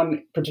than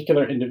one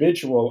particular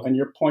individual, and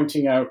you're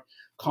pointing out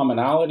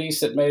commonalities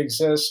that may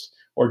exist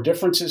or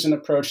differences in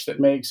approach that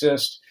may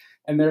exist.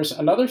 And there's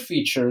another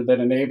feature that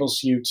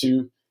enables you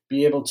to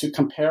be able to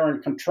compare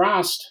and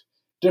contrast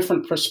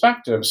different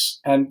perspectives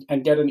and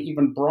get an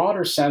even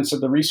broader sense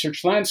of the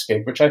research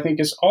landscape, which I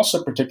think is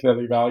also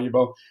particularly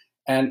valuable,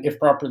 and if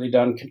properly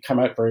done, can come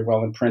out very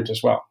well in print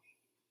as well.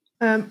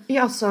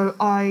 So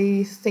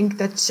I think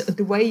that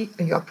the way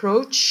you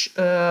approach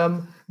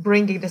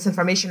bringing this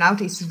information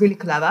out is really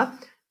clever,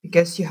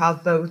 because you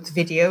have both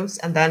videos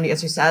and then,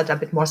 as you said, a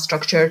bit more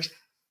structured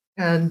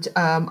and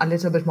a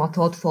little bit more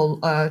thoughtful,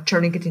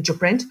 turning it into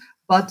print.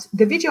 But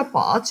the video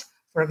part,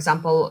 for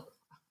example,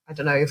 I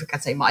don't know if I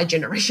can say my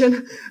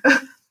generation,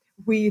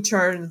 we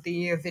turn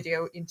the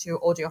video into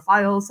audio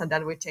files and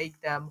then we take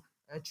them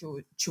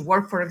to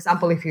work. For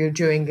example, if you're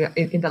doing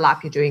in the lab,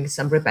 you're doing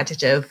some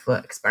repetitive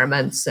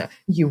experiments,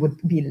 you would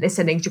be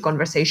listening to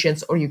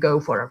conversations, or you go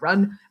for a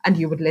run and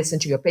you would listen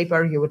to your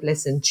paper, you would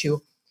listen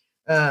to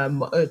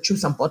some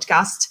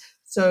podcast.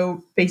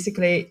 So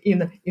basically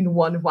in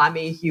one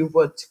whammy, you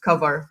would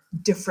cover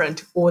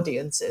different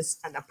audiences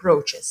and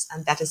approaches.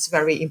 And that is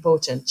very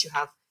important, to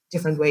have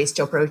different ways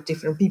to approach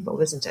different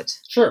people, isn't it?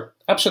 Sure,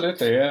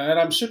 absolutely. And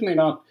I'm certainly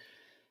not,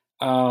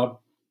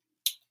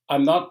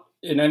 I'm not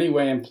in any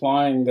way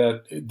implying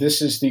that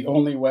this is the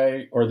only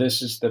way or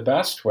this is the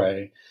best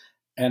way.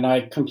 And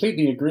I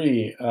completely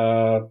agree.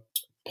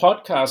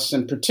 Podcasts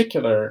in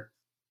particular,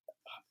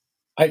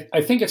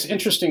 I think it's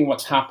interesting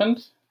what's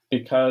happened,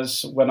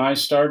 because when I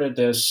started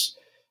this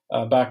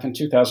back in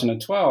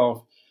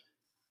 2012,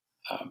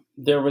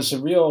 there was a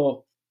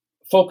real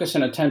focus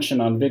and attention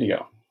on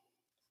video.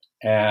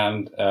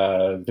 And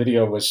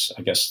video was,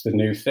 I guess, the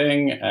new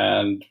thing,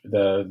 and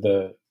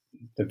the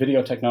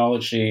video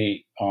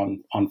technology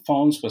on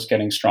phones was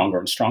getting stronger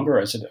and stronger,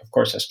 as it, of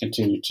course, has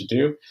continued to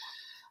do.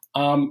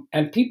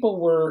 And people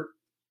were,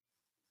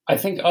 I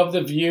think, of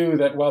the view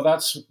that, well,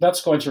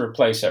 that's going to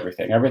replace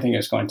everything. Everything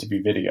is going to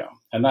be video.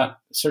 And that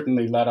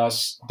certainly led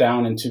us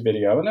down into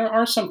video. And there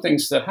are some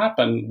things that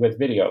happen with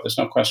video. There's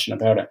no question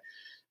about it.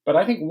 But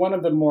I think one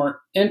of the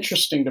more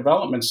interesting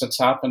developments that's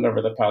happened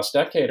over the past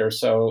decade or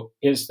so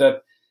is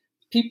that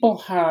people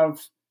have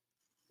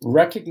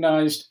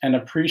recognized and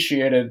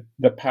appreciated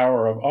the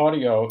power of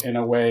audio in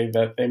a way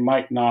that they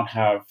might not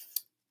have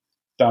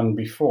done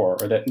before,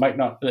 or that might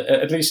not,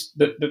 at least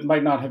that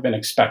might not have been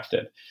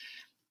expected.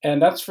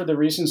 And that's for the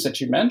reasons that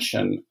you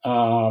mentioned,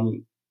 or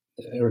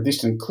at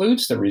least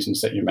includes the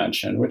reasons that you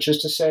mentioned, which is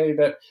to say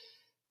that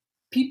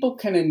people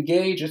can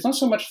engage. It's not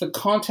so much the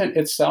content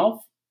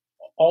itself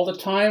all the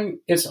time.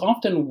 It's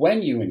often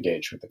when you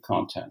engage with the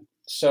content.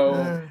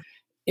 So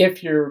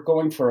if you're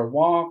going for a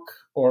walk,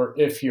 or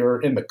if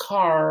you're in the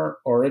car,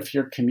 or if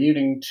you're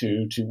commuting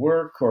to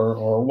work,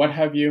 or what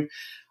have you,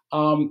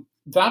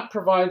 that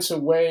provides a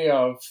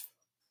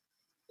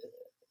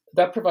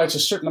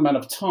certain amount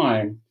of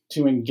time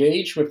to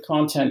engage with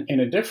content in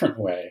a different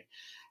way.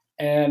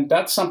 And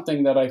that's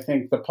something that I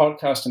think the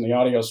podcast and the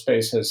audio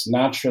space has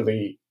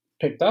naturally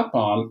picked up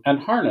on and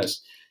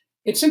harnessed.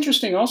 It's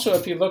interesting also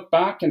if you look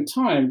back in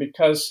time,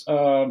 because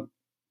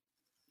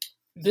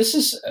this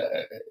is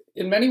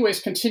in many ways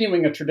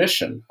continuing a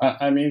tradition.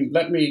 I mean,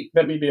 let me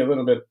be a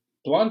little bit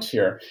blunt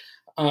here.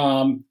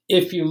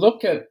 If you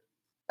look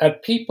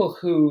at people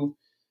who,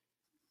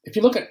 if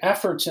you look at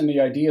efforts in the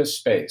idea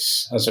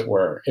space, as it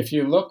were, if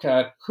you look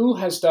at who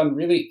has done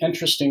really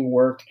interesting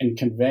work in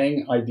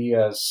conveying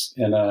ideas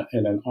in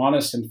an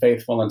honest and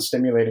faithful and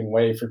stimulating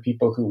way for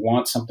people who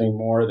want something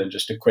more than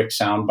just a quick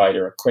soundbite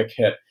or a quick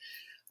hit.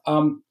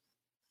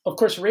 Of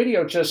course,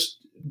 radio just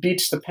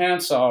beats the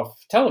pants off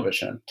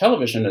television.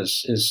 Television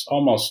is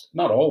almost,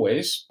 not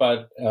always,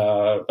 but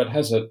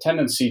has a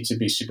tendency to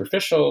be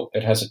superficial.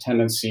 It has a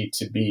tendency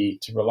to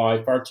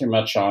rely far too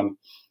much on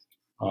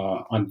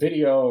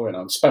video and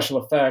on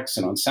special effects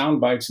and on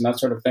sound bites and that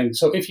sort of thing.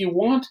 So if you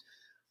want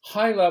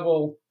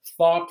high-level,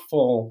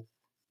 thoughtful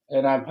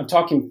and I'm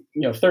talking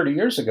 30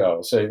 years ago,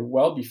 so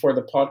well before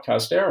the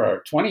podcast era,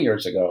 or 20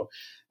 years ago.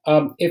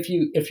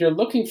 If you're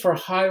looking for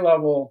high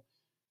level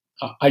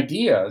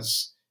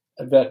ideas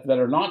that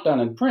are not done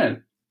in print,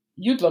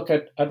 you'd look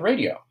at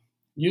radio.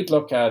 You'd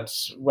look at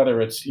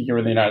whether you're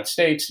in the United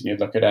States, and you'd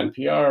look at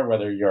NPR,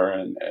 whether you're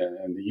in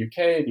the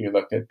UK, and you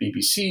look at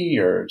BBC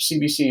or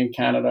CBC in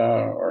Canada,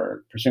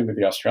 or presumably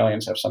the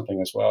Australians have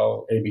something as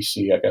well,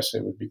 ABC, I guess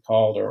it would be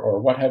called, or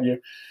what have you.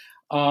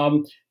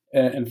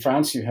 In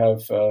France, you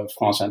have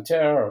France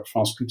Inter or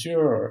France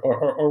Culture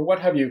or what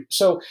have you.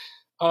 So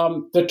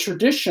the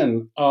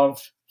tradition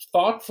of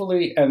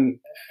thoughtfully and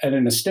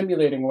in a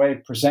stimulating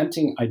way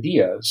presenting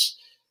ideas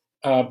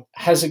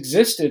has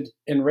existed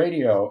in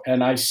radio,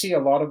 and I see a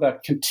lot of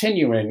that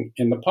continuing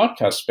in the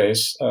podcast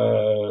space,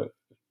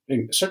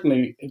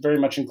 certainly very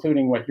much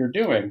including what you're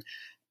doing.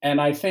 And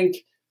I think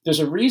there's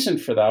a reason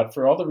for that,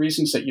 for all the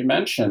reasons that you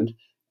mentioned.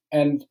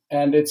 And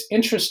it's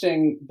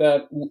interesting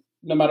that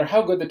no matter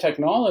how good the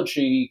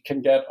technology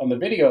can get on the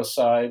video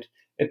side,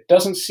 it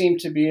doesn't seem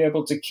to be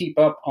able to keep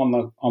up on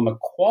the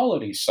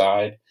quality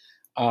side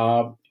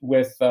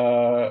with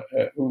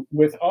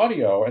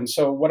audio. And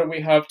so what do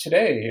we have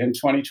today in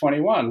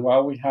 2021?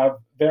 Well, we have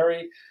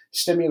very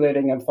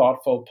stimulating and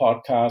thoughtful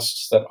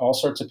podcasts that all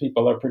sorts of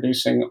people are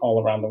producing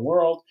all around the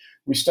world.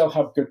 We still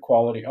have good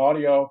quality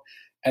audio.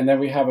 And then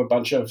we have a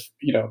bunch of,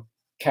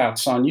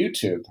 cats on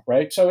YouTube,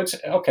 right? So it's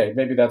okay,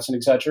 maybe that's an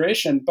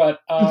exaggeration, but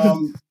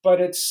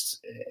it's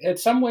in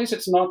some ways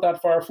it's not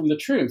that far from the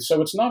truth.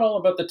 So it's not all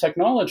about the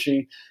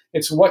technology,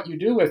 it's what you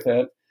do with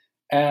it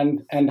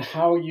and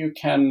how you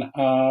can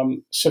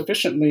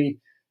sufficiently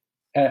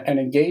and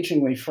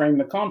engagingly frame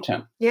the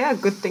content. Yeah,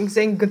 good things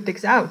in, good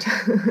things out.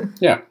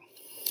 Yeah.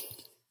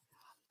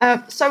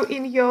 So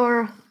in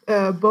your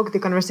book, The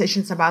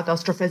Conversations About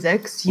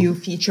Astrophysics, you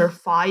feature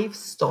 5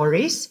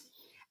 stories.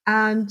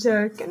 And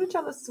can you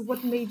tell us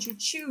what made you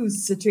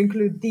choose to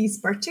include these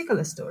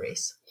particular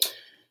stories?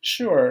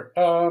 Sure.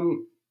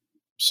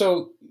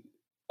 So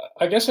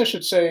I guess I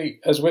should say,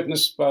 as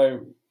witnessed by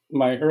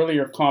my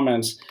earlier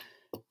comments,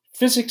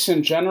 physics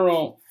in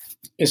general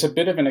is a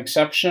bit of an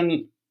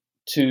exception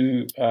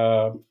to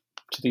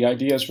the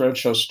Ideas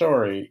Roadshow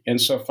story,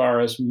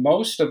 insofar as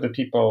most of the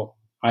people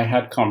I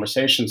had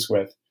conversations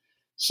with,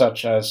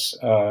 such as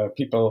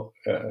people,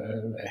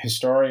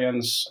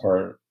 historians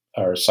or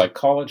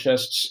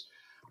psychologists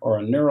or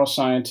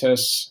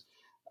neuroscientists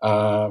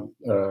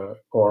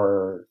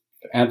or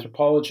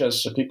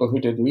anthropologists or people who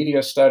did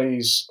media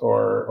studies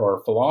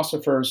or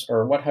philosophers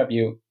or what have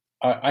you,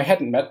 I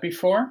hadn't met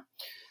before.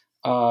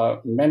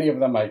 Many of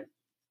them I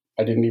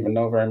didn't even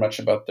know very much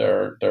about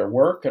their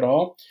work at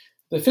all.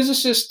 The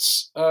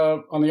physicists,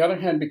 on the other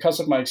hand,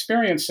 because of my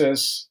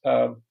experiences,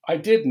 I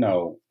did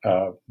know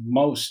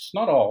most,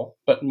 not all,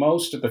 but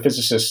most of the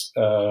physicists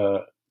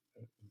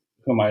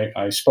whom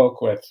I spoke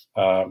with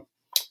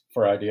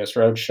for Ideas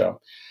Roadshow.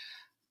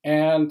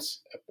 And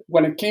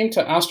when it came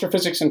to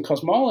astrophysics and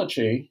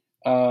cosmology,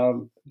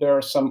 there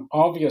are some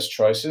obvious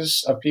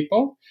choices of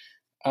people.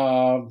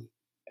 And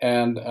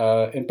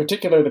in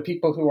particular, the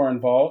people who are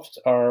involved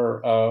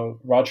are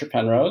Roger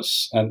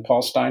Penrose and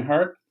Paul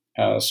Steinhardt,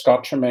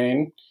 Scott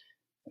Tremaine,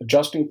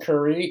 Justin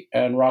Curry,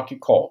 and Rocky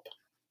Kolb.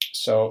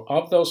 So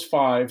of those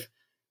 5,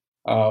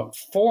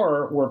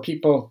 4 were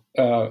people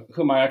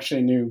whom I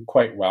actually knew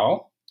quite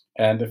well.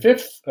 And the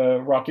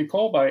 5th, Rocky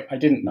Kolb, I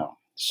didn't know.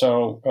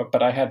 So,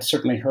 but I had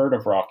certainly heard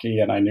of Rocky,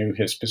 and I knew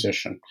his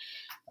position,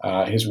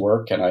 his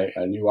work, and I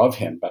knew of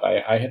him. But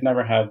I had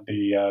never had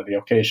the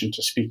occasion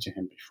to speak to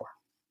him before.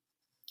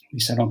 At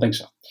least I don't think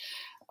so.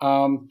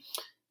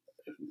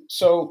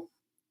 So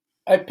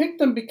I picked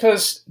them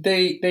because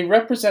they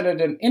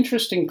represented an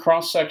interesting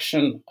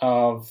cross-section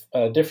of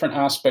different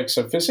aspects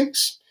of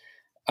physics.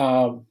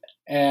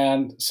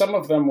 And some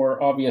of them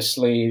were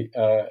obviously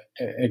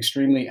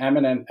extremely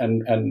eminent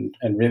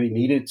and really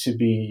needed to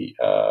be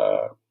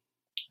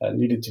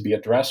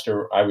addressed,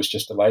 or I was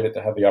just delighted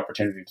to have the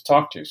opportunity to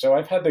talk to. So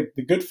I've had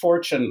the good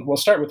fortune. We'll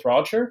start with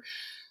Roger,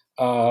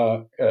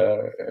 for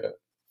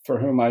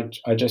whom I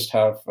just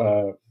have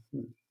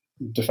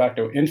de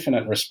facto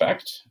infinite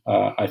respect.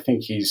 I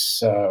think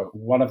he's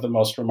one of the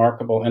most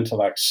remarkable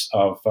intellects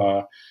of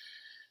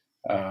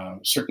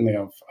certainly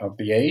of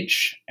the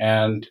age,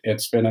 and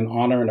it's been an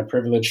honor and a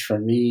privilege for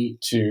me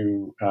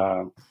to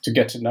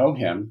get to know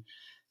him.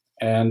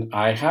 And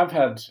I have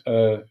had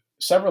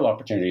several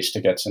opportunities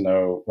to get to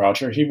know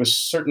Roger. He was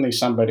certainly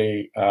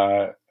somebody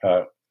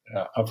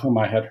of whom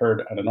I had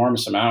heard an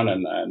enormous amount,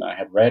 and I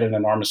had read an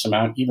enormous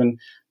amount even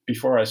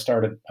before I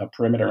started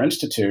Perimeter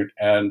Institute.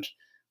 And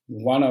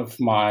one of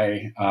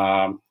my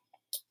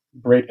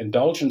great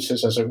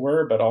indulgences, as it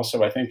were, but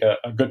also I think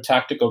a good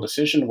tactical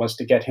decision, was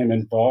to get him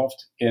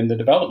involved in the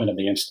development of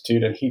the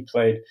Institute. And he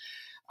played,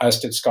 as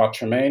did Scott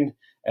Tremaine,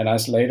 and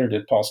as later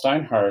did Paul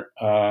Steinhardt,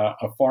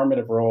 a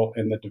formative role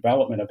in the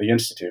development of the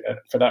Institute.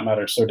 For that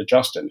matter, so did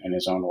Justin in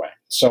his own way.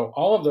 So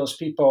all of those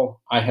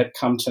people I had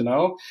come to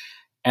know.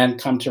 and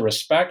come to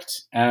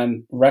respect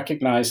and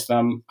recognize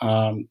them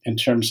in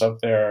terms of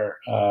their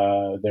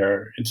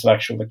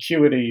intellectual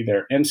acuity,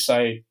 their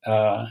insight,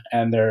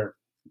 and their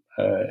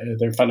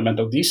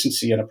fundamental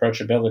decency and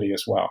approachability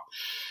as well.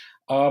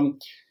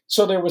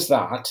 So there was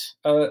that,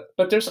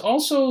 but there's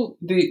also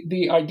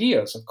the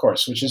ideas, of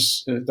course, which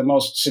is the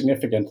most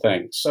significant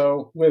thing.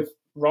 So with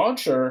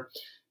Roger,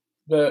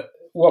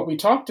 what we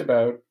talked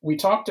about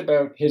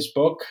his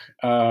book,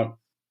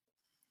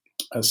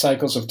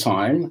 Cycles of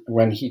Time,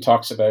 when he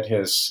talks about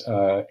his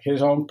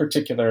own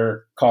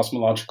particular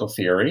cosmological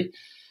theory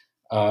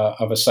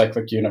of a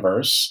cyclic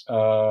universe,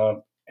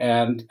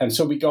 and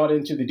so we got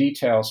into the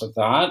details of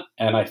that,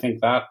 and I think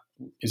that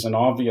is an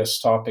obvious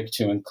topic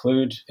to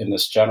include in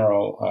this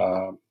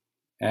general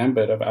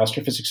ambit of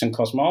astrophysics and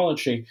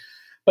cosmology.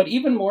 But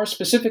even more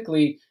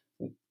specifically,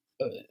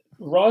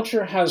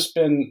 Roger has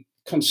been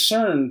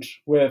concerned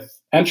with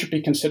entropy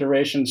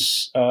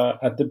considerations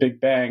at the Big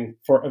Bang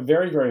for a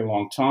very, very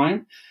long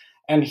time.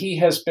 And he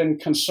has been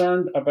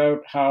concerned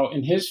about how,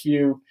 in his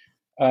view,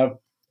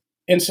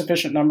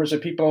 insufficient numbers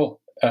of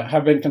people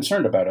have been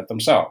concerned about it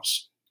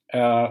themselves.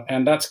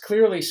 And that's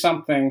clearly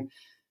something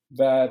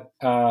that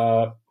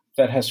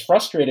has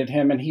frustrated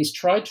him, and he's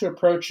tried to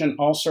approach in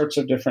all sorts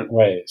of different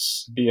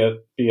ways, be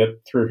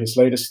it through his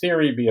latest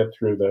theory, be it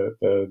through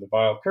the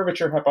Weyl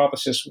curvature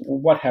hypothesis,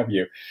 what have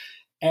you.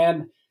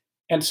 And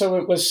so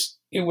it was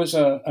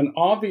an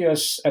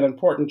obvious and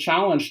important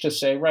challenge to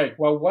say, right,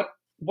 well,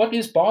 what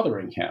is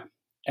bothering him?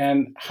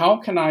 And how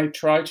can I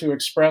try to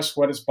express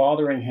what is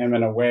bothering him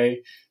in a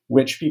way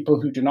which people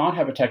who do not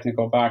have a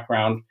technical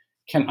background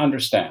can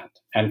understand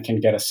and can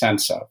get a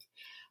sense of?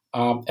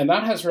 And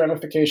that has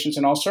ramifications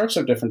in all sorts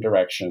of different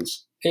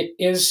directions.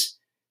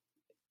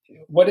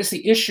 What is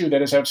the issue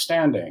that is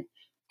outstanding?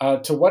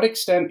 To what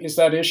extent is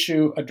that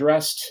issue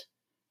addressed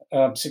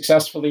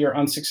successfully or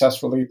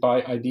unsuccessfully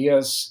by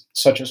ideas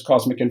such as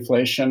cosmic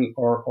inflation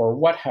or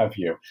what have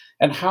you?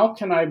 And how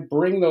can I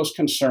bring those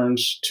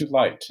concerns to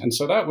light? And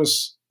so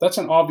that's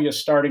an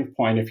obvious starting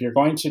point. If you're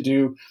going to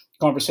do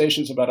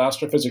conversations about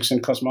astrophysics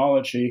and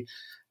cosmology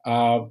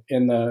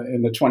in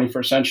the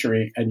 21st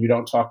century, and you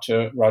don't talk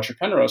to Roger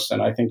Penrose, then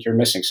I think you're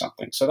missing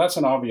something. So that's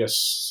an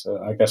obvious,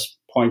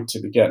 point to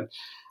begin.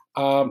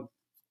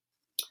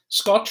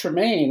 Scott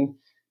Tremaine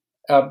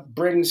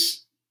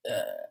brings,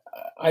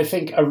 I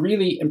think, a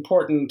really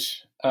important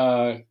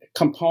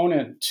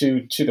component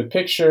to the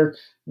picture,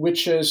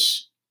 which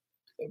is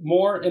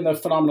more in the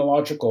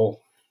phenomenological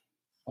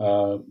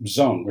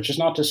zone, which is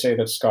not to say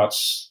that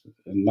Scott's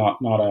not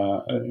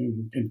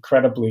an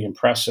incredibly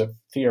impressive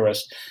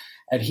theorist.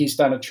 And he's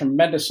done a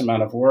tremendous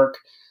amount of work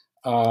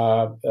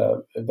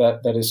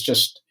that is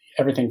just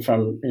everything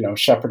from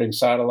shepherding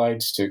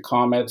satellites to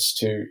comets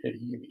to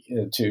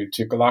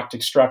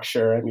galactic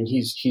structure. I mean,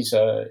 he's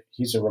a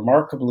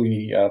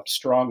remarkably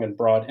strong and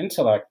broad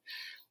intellect,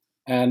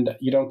 and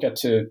you don't get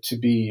to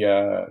be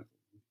the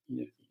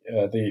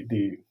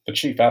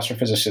chief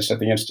astrophysicist at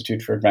the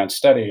Institute for Advanced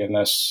Study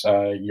unless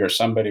you're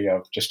somebody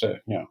of just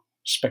a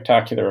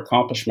spectacular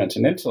accomplishment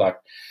and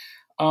intellect.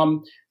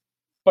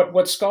 But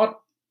what Scott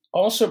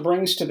also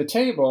brings to the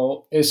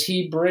table is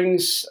he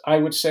brings, I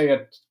would say,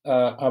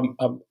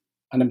 an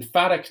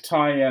emphatic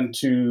tie-in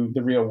to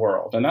the real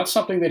world, and that's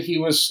something that he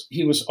was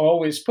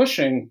always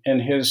pushing in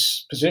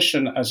his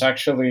position as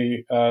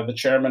actually the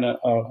chairman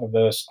of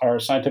our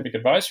scientific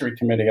advisory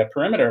committee at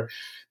Perimeter,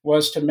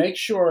 was to make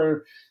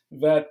sure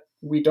that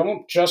we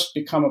don't just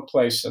become a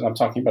place, and I'm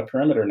talking about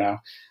Perimeter now,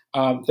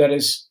 that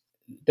is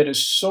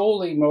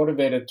solely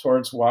motivated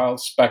towards wild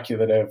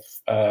speculative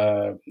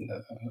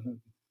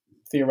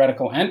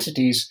theoretical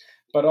entities,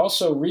 but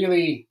also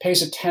really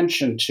pays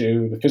attention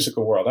to the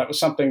physical world. That was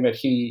something that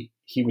he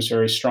was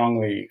very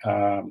strongly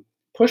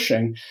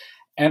pushing.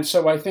 And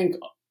so I think,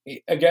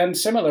 again,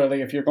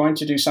 similarly, if you're going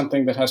to do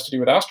something that has to do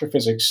with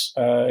astrophysics,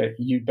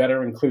 you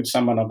better include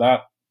someone of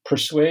that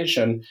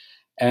persuasion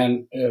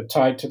and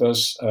tied to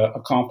those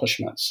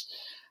accomplishments.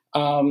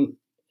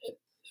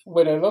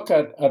 When I look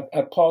at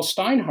Paul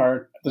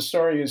Steinhardt, the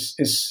story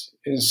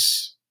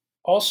is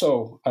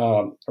also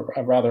a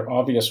rather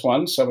obvious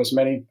one. So as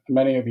many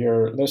of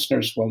your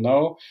listeners will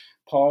know,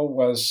 Paul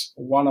was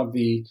one of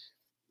the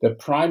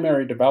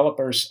primary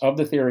developers of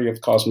the theory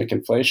of cosmic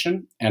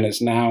inflation and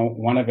is now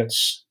one of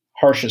its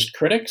harshest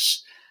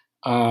critics.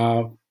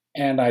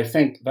 And I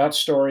think that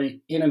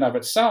story in and of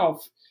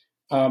itself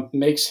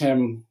makes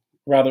him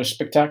rather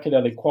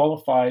spectacularly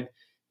qualified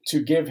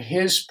to give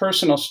his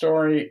personal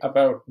story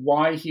about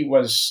why he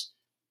was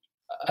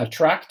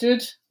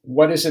attracted.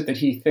 What is it that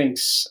he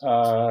thinks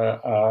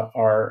what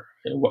are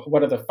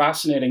the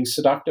fascinating,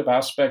 seductive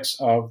aspects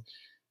of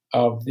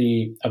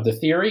the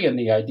theory and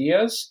the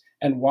ideas,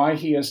 and why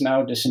he is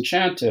now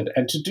disenchanted,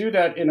 and to do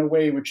that in a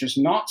way which is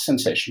not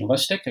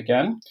sensationalistic,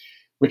 again,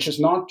 which is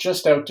not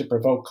just out to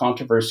provoke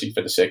controversy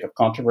for the sake of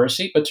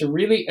controversy, but to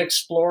really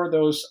explore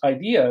those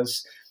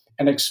ideas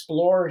and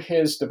explore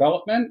his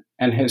development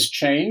and his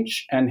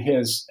change and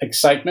his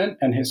excitement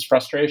and his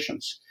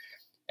frustrations.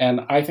 And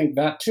I think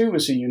that too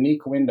is a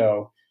unique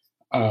window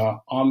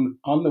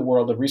on the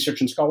world of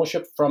research and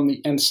scholarship from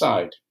the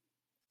inside.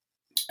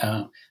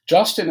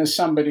 Justin is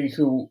somebody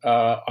who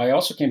I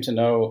also came to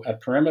know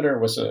at Perimeter.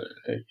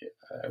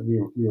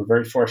 We were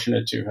very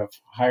fortunate to have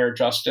hired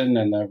Justin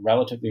in the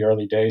relatively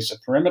early days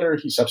of Perimeter.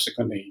 He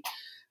subsequently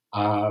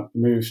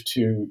moved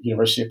to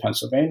University of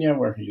Pennsylvania,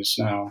 where he is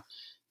now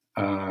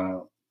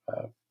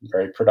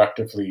very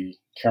productively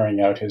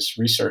carrying out his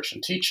research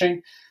and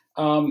teaching.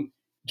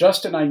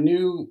 Justin, I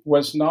knew,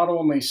 was not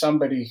only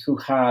somebody who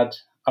had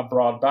a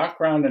broad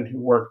background and who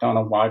worked on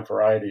a wide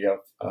variety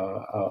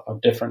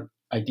of different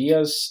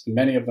ideas.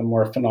 Many of them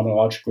were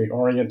phenomenologically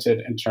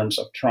oriented in terms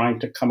of trying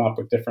to come up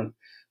with different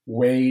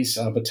ways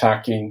of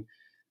attacking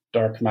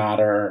dark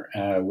matter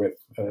with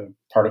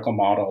particle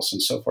models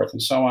and so forth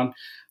and so on.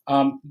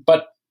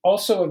 But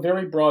also a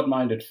very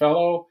broad-minded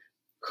fellow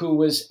who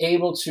was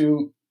able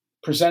to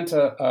present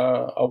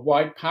a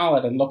wide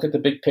palette and look at the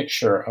big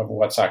picture of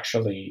what's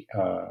actually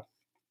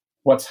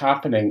what's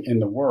happening in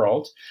the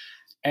world.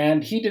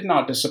 And he did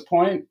not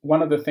disappoint.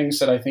 One of the things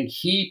that I think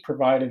he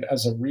provided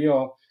as a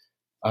real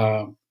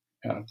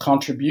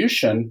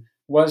contribution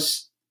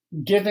was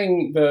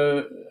giving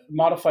the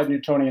modified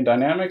Newtonian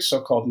dynamics,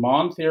 so-called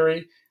Mond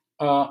theory,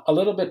 a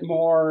little bit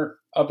more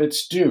of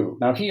its due.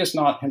 Now, he is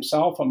not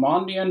himself a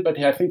Mondian, but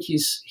I think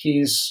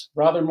he's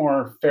rather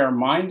more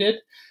fair-minded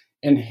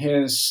in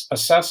his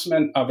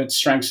assessment of its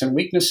strengths and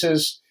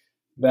weaknesses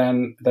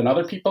than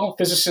other people.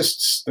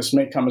 Physicists, this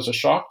may come as a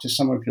shock to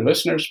some of your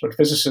listeners, but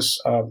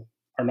physicists are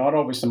not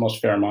always the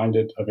most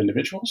fair-minded of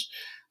individuals.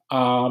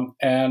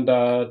 And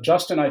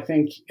Justin, I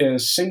think,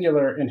 is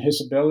singular in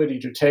his ability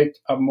to take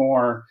a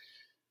more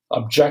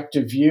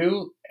objective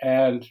view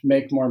and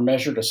make more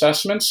measured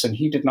assessments, and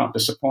he did not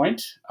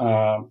disappoint.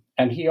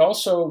 And he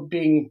also,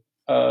 being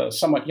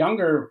somewhat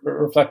younger,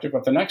 reflective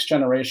of the next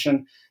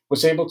generation,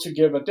 was able to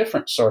give a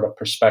different sort of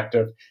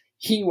perspective.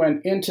 He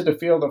went into the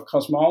field of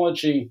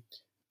cosmology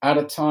at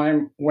a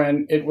time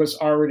when it was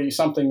already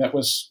something that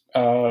was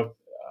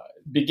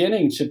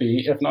beginning to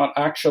be, if not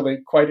actually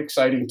quite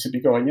exciting to be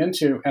going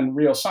into, and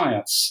real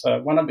science.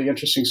 One of the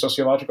interesting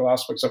sociological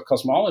aspects of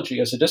cosmology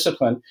as a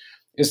discipline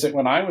is that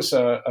when I was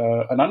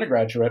an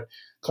undergraduate,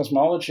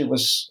 cosmology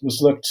was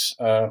looked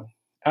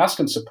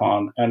askance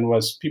upon, and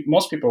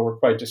most people were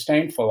quite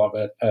disdainful of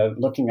it,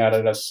 looking at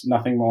it as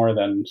nothing more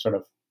than sort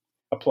of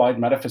applied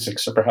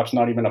metaphysics, or perhaps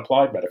not even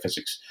applied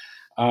metaphysics.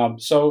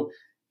 So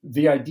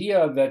the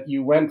idea that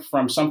you went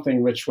from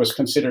something which was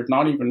considered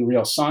not even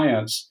real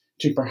science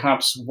to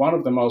perhaps one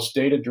of the most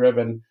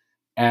data-driven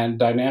and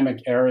dynamic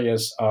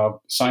areas of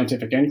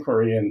scientific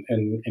inquiry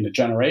in a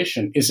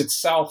generation is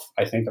itself,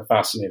 I think, a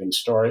fascinating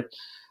story.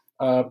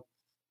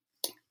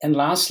 And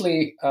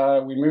lastly,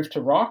 we moved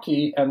to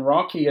Rocky, and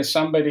Rocky is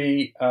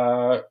somebody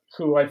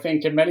who I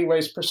think in many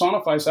ways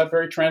personifies that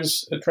very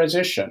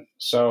transition.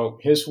 So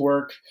his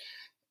work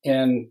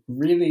in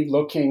really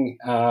looking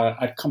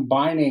at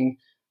combining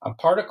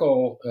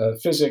particle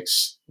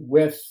physics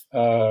with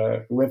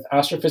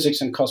astrophysics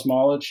and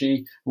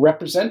cosmology,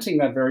 representing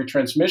that very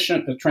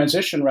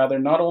transition, rather,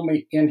 not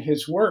only in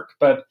his work,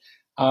 but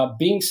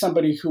being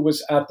somebody who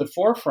was at the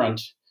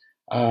forefront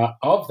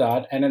of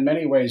that, and in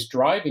many ways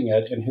driving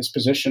it in his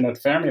position at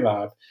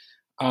Fermilab,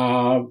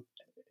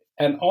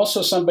 and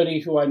also somebody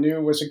who I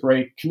knew was a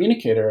great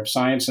communicator of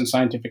science and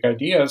scientific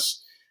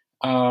ideas.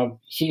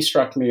 He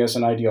struck me as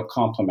an ideal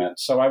complement.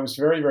 So I was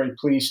very, very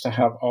pleased to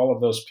have all of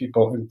those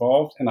people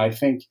involved. And I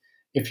think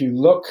if you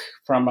look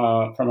from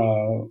a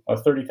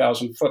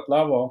 30,000 foot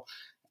level,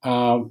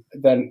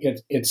 then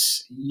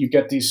you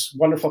get these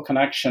wonderful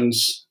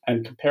connections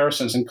and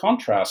comparisons and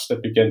contrasts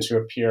that begin to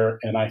appear.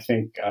 And I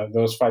think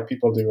those 5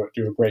 people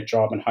do a great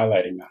job in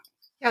highlighting that.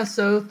 Yeah,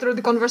 so through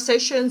the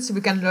conversations,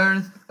 we can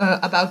learn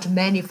about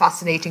many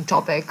fascinating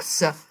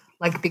topics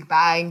like Big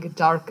Bang,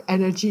 dark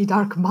energy,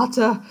 dark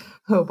matter,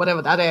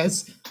 whatever that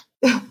is,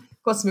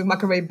 cosmic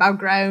microwave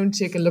background.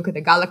 You can look at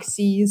the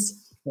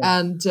galaxies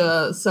and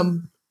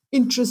some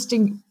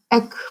interesting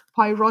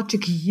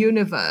ekpyrotic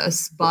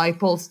universe by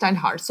Paul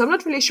Steinhardt. So I'm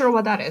not really sure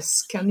what that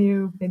is. Can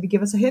you maybe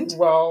give us a hint?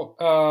 Well,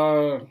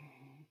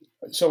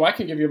 so I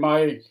can give you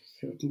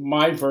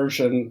my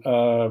version,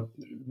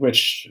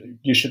 which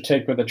you should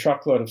take with a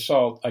truckload of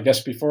salt. I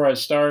guess before I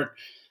start,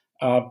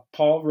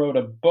 Paul wrote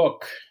a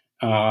book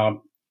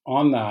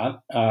on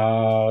that.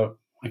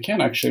 I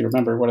can't actually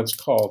remember what it's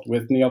called,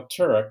 with Neil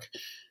Turek.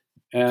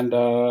 And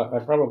I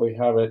probably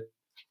have it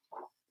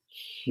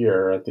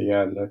here at the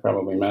end. I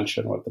probably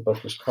mentioned what the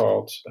book was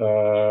called.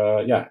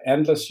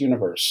 Endless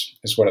Universe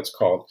is what it's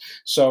called.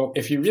 So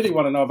if you really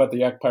want to know about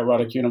the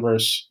ekpyrotic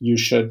universe, you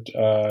should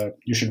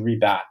read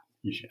that.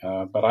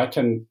 But I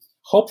can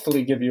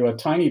hopefully give you a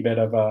tiny bit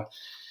of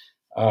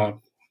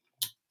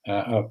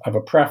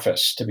a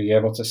preface to be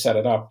able to set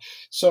it up.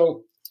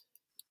 So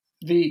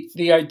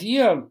the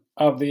idea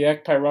of the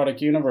ekpyrotic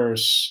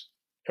universe,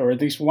 or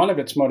at least one of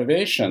its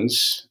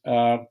motivations,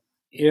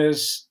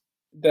 is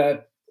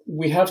that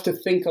we have to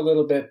think a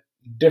little bit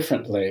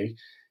differently,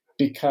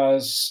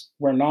 because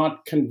we're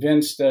not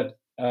convinced that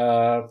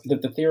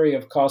the theory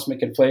of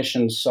cosmic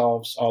inflation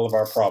solves all of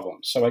our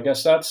problems. So I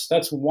guess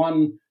that's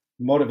one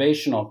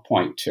motivational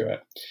point to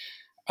it,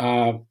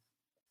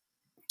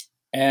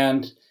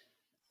 and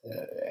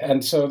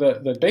so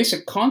the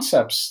basic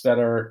concepts that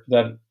are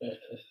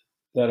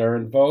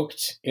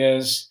invoked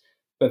is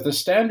that the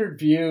standard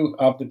view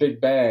of the Big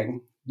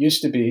Bang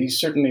used to be,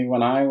 certainly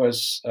when I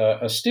was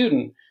a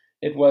student,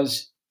 it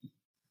was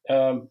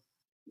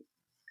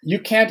you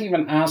can't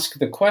even ask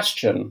the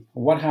question,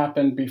 what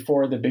happened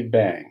before the Big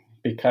Bang?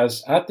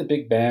 Because at the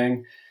Big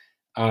Bang,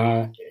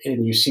 and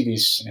you see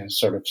these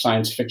sort of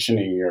science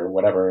fiction-y or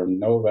whatever,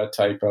 Nova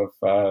type of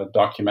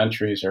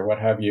documentaries or what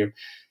have you,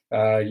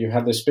 you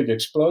have this big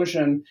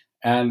explosion,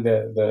 and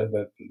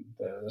the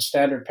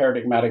standard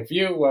paradigmatic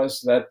view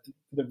was that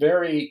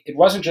it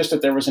wasn't just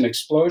that there was an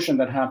explosion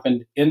that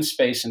happened in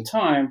space and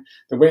time.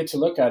 The way to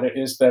look at it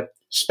is that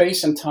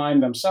space and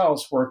time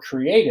themselves were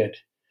created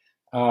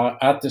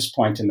at this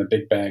point in the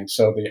Big Bang.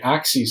 So the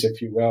axes,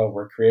 if you will,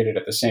 were created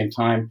at the same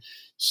time.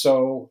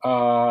 So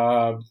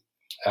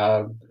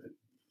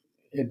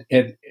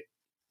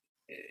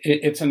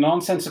it's a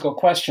nonsensical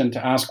question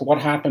to ask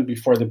what happened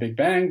before the Big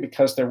Bang,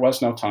 because there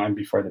was no time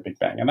before the Big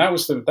Bang, and that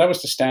was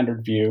the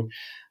standard view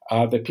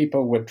that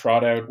people would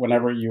trot out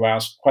whenever you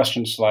ask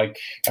questions like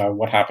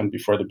what happened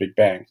before the Big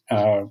Bang,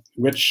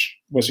 which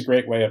was a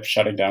great way of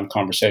shutting down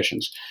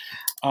conversations.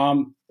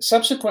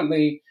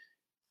 Subsequently,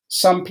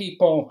 some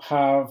people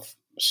have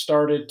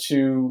started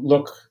to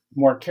look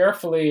more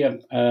carefully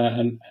and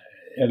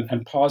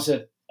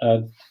posit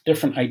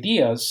different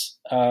ideas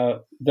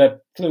that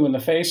flew in the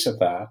face of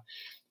that.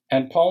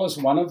 And Paul is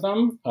one of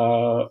them.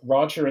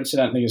 Roger,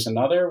 incidentally, is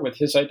another with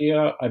his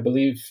idea. I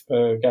believe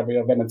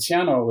Gabriele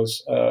Veneziano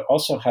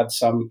also had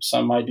some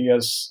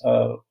ideas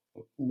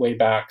way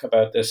back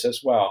about this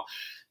as well.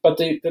 But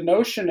the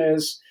notion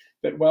is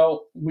that,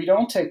 well, we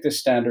don't take this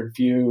standard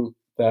view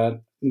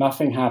that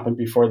nothing happened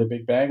before the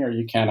Big Bang, or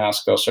you can't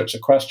ask those sorts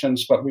of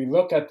questions, but we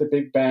look at the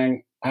Big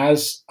Bang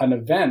as an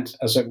event,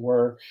 as it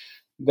were,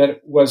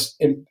 that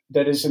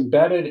is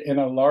embedded in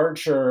a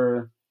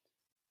larger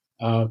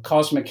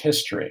cosmic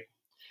history,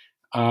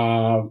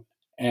 and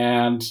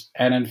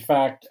in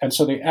fact, and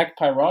so the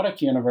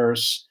ekpyrotic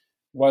universe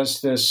was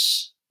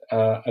this,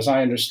 as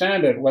I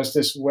understand it, was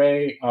this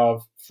way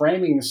of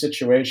framing the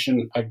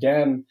situation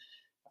again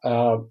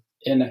by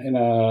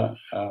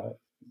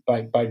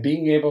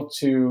being able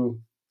to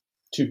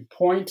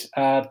point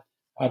at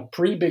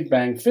pre-Big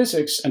Bang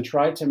physics and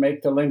try to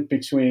make the link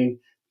between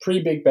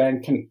pre-Big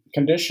Bang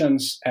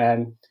conditions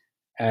and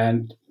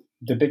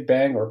the Big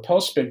Bang or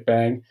post-Big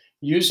Bang,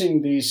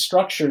 using these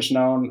structures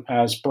known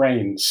as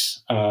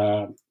branes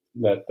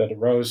that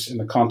arose in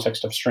the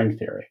context of string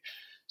theory.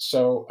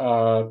 So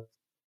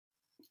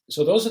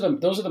those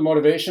are the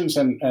motivations,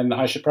 and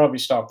I should probably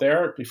stop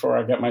there before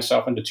I get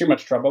myself into too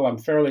much trouble. I'm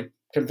fairly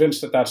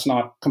convinced that that's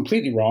not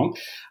completely wrong,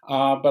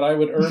 but I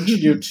would urge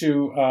you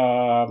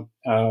to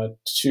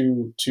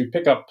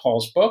pick up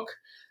Paul's book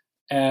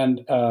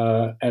and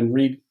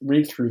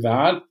read through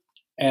that.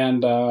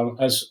 And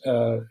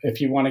if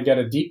you want to get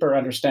a deeper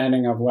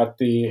understanding of what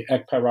the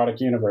ekpyrotic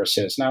universe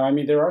is. Now, I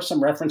mean, there are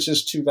some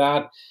references to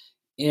that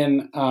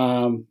in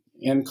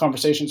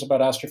conversations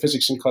about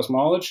astrophysics and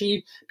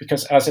cosmology,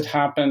 because as it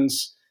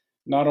happens,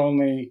 not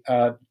only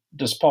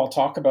does Paul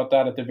talk about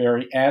that at the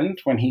very end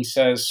when he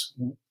says,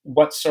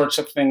 what sorts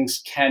of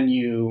things can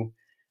you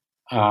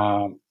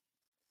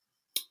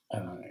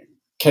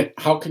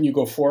how can you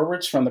go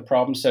forwards from the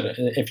problems that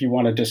if you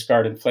want to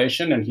discard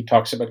inflation? And he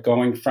talks about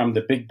going from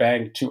the Big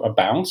Bang to a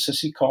bounce, as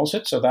he calls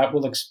it. So that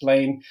will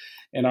explain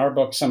in our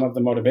book some of the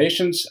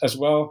motivations as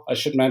well. I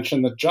should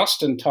mention that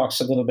Justin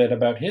talks a little bit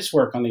about his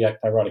work on the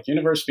ekpyrotic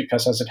universe,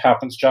 because as it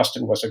happens,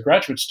 Justin was a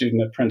graduate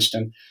student at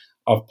Princeton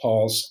of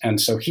Paul's. And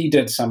so he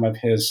did some of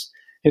his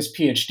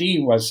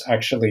PhD was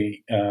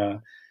actually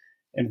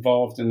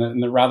involved in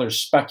the rather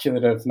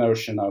speculative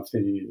notion of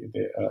the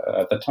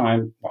at the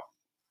time, well,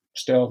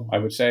 still, I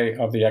would say,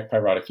 of the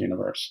ekpyrotic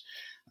universe.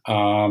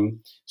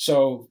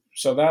 So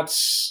that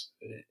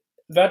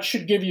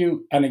should give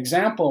you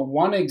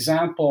one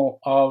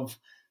example of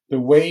the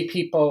way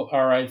people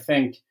are, I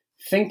think,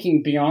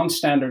 thinking beyond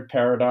standard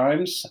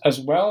paradigms, as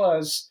well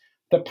as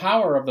the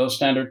power of those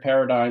standard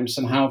paradigms,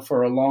 and how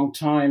for a long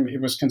time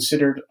it was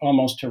considered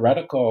almost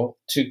heretical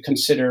to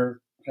consider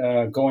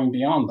going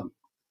beyond them.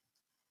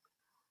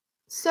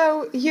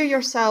 So you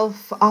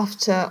yourself,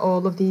 after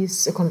all of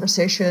these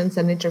conversations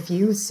and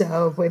interviews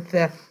with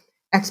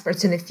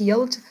experts in the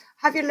field,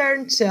 have you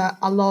learned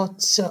a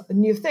lot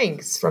new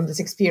things from this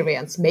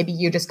experience? Maybe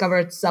you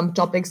discovered some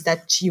topics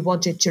that you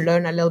wanted to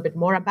learn a little bit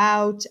more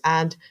about,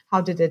 and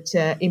how did it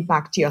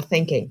impact your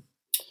thinking?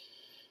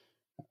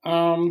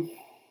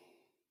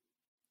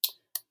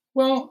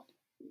 Well,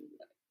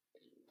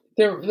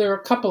 there are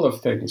a couple of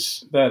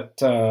things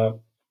that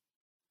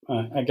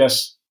I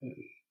guess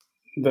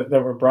that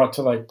were brought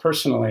to light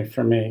personally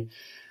for me.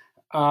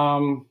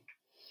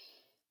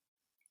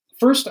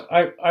 First,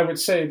 I would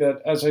say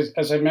that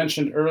as I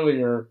mentioned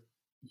earlier,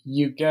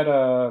 you get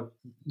a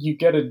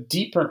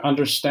deeper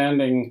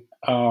understanding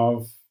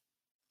of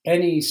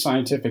any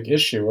scientific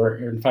issue, or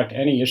in fact,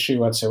 any issue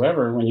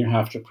whatsoever, when you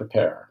have to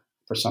prepare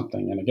for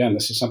something. And again,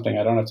 this is something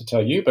I don't have to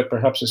tell you, but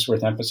perhaps it's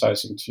worth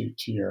emphasizing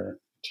to your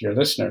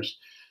listeners.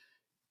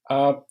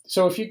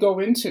 So if you go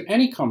into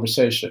any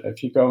conversation,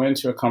 if you go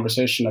into a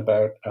conversation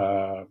about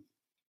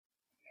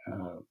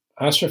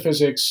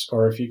astrophysics,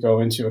 or if you go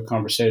into a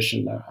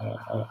conversation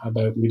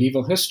about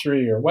medieval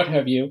history or what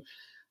have you,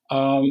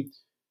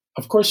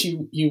 of course,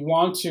 you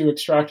want to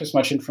extract as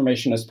much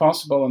information as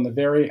possible, and the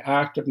very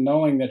act of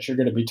knowing that you're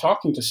going to be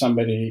talking to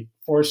somebody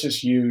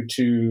forces you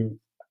to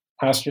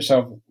ask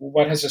yourself,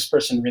 what has this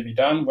person really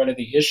done? What are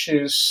the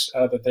issues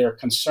that they are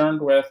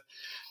concerned with?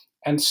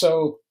 And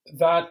so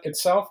that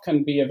itself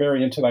can be a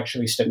very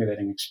intellectually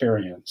stimulating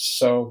experience.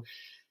 So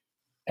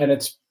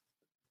that's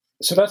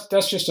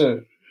just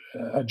a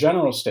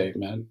general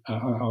statement.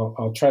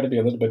 I'll try to be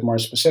a little bit more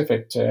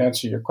specific to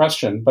answer your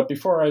question. But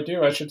before I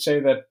do, I should say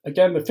that,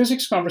 again, the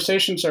physics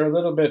conversations are a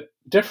little bit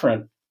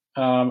different.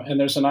 And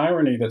there's an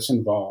irony that's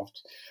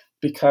involved,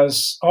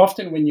 because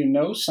often when you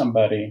know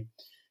somebody,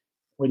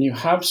 when you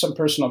have some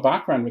personal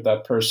background with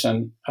that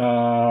person,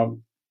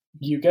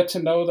 you get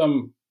to know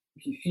them.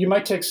 You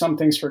might take some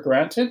things for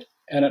granted,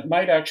 and it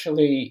might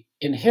actually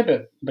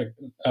inhibit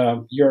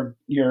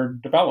your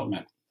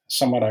development,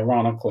 somewhat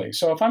ironically.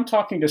 So if I'm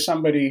talking to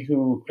somebody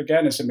who,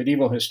 again, is a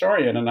medieval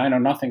historian and I know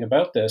nothing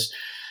about this,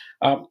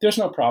 there's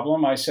no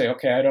problem. I say,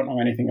 okay, I don't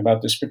know anything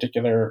about this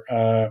particular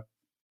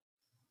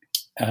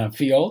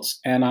field,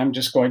 and I'm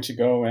just going to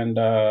go and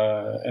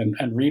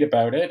read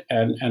about it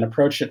and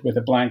approach it with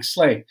a blank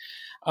slate.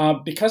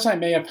 Because I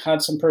may have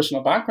had some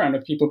personal background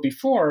with people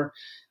before,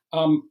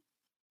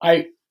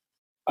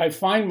 I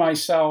find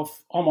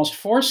myself almost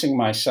forcing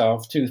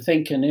myself to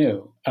think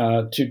anew,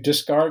 to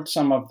discard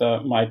some of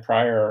my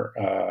prior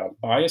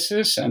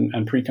biases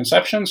and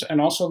preconceptions,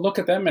 and also look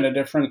at them in a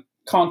different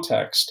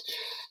context.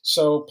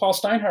 So Paul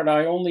Steinhardt,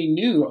 I only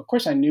knew, of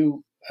course I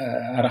knew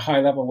at a high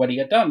level what he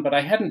had done, but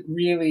I hadn't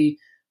really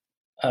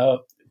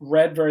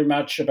read very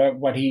much about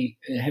what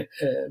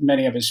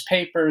many of his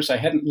papers. I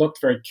hadn't looked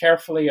very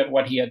carefully at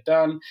what he had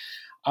done.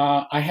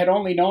 I had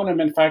only known him,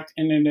 in fact,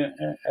 in an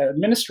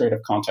administrative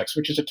context,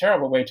 which is a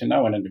terrible way to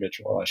know an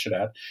individual, I should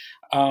add.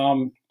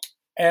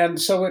 And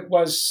so it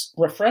was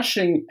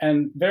refreshing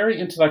and very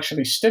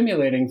intellectually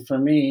stimulating for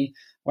me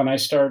when I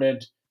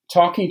started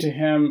talking to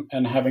him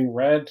and having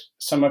read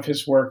some of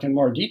his work in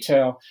more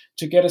detail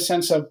to get a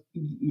sense of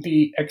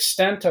the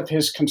extent of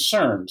his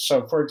concern.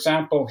 So, for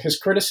example, his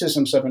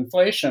criticisms of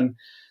inflation,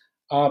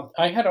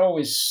 I had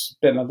always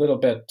been a little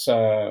bit,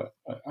 I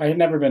had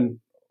never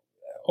been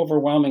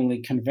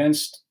overwhelmingly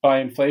convinced by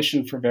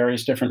inflation for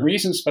various different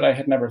reasons, but I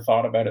had never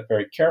thought about it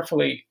very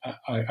carefully.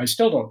 I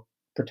still don't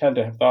pretend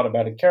to have thought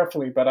about it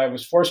carefully, but I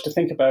was forced to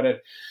think about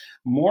it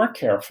more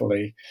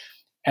carefully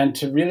and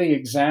to really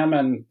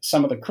examine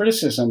some of the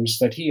criticisms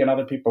that he and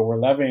other people were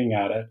levying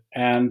at it.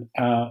 And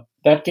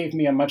that gave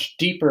me a much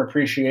deeper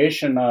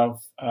appreciation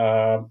of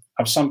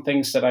some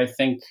things that I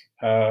think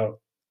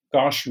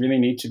really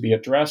need to be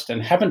addressed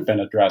and haven't been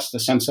addressed. The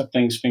sense of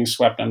things being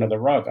swept under the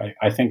rug,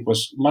 I think,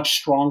 was much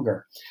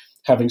stronger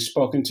having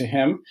spoken to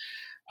him.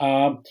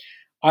 I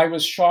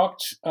was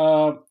shocked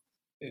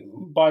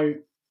by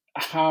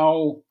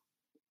how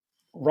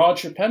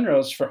Roger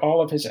Penrose, for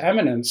all of his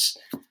eminence,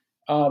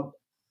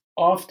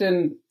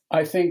 often,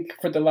 I think,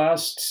 for the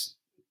last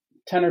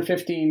 10 or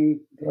 15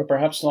 or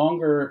perhaps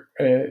longer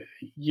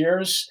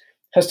years,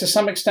 has to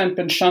some extent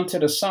been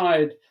shunted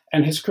aside,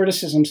 and his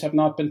criticisms have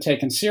not been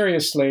taken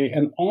seriously,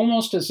 and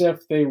almost as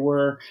if they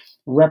were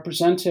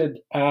represented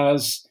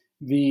as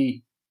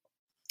the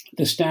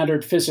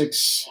standard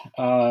physics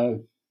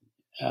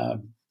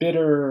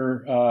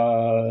bitter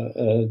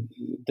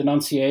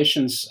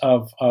denunciations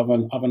of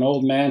an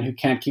old man who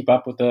can't keep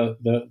up with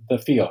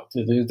the field,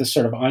 the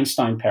sort of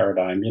Einstein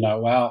paradigm.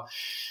 Well,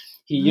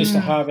 he used to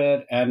have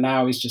it, and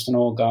now he's just an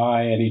old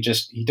guy, and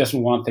he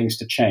doesn't want things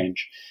to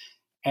change.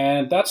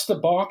 And that's the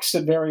box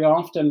that very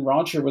often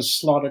Roger was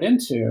slotted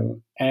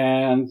into.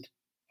 And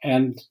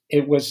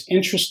it was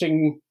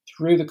interesting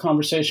through the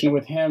conversation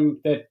with him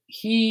that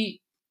he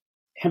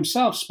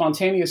himself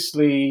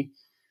spontaneously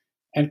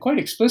and quite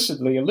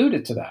explicitly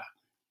alluded to that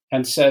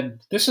and said,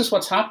 this is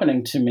what's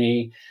happening to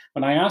me.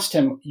 When I asked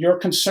him, your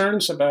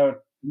concerns about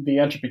the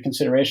entropy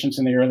considerations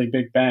in the early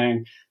Big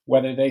Bang,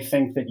 whether they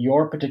think that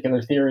your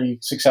particular theory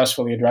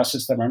successfully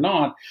addresses them or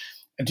not,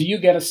 do you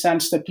get a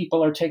sense that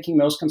people are taking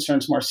those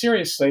concerns more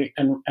seriously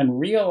and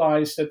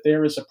realize that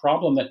there is a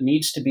problem that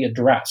needs to be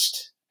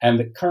addressed, and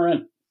the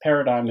current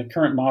paradigm, the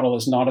current model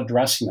is not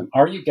addressing them?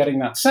 Are you getting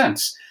that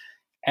sense?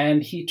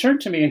 And he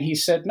turned to me and he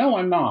said, no,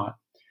 I'm not.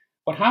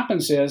 What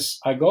happens is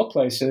I go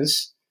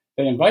places,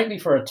 they invite me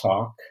for a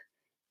talk,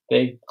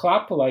 they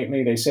clap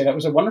politely, they say, that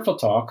was a wonderful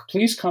talk,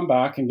 please come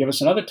back and give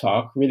us another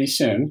talk really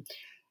soon.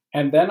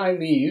 And then I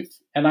leave,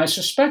 and I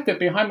suspect that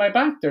behind my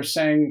back they're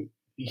saying,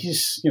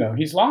 he's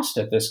lost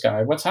it, this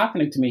guy. What's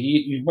happening to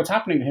me? What's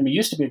happening to him? He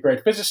used to be a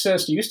great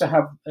physicist. He used to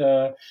have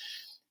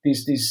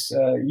used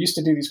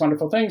to do these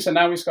wonderful things, and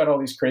now he's got all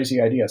these crazy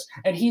ideas.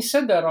 And he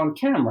said that on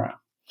camera.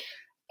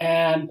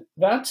 And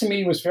that to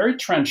me was very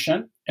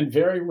trenchant and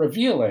very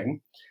revealing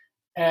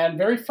and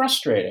very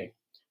frustrating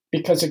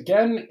because,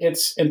 again,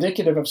 it's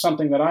indicative of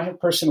something that I have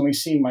personally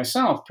seen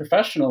myself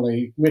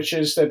professionally, which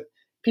is that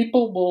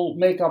people will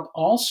make up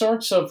all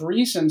sorts of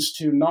reasons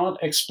to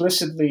not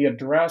explicitly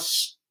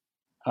address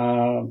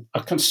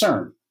a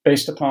concern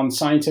based upon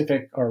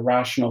scientific or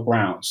rational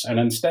grounds. And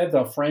instead,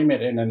 they'll frame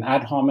it in an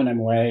ad hominem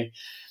way,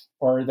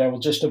 or they will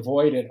just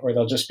avoid it, or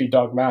they'll just be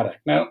dogmatic.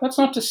 Now, that's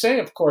not to say,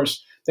 of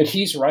course, that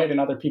he's right and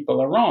other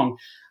people are wrong.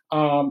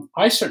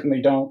 I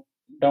certainly don't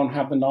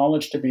have the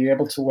knowledge to be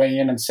able to weigh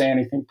in and say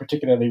anything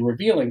particularly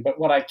revealing. But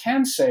what I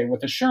can say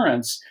with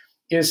assurance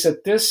is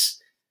that this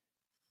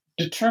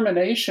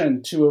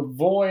determination to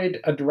avoid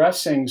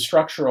addressing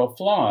structural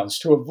flaws,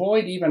 to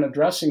avoid even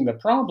addressing the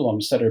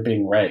problems that are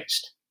being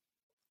raised,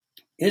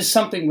 is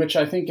something which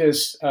I think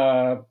is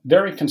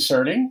very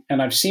concerning,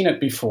 and I've seen it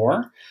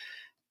before.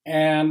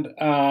 And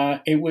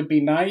it would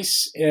be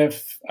nice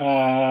if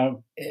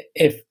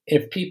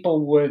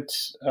people would,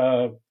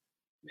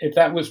 if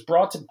that was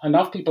brought to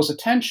enough people's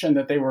attention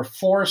that they were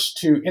forced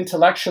to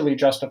intellectually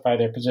justify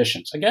their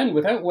positions. Again,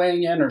 without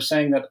weighing in or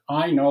saying that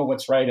I know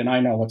what's right and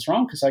I know what's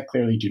wrong, because I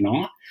clearly do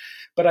not.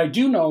 But I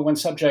do know when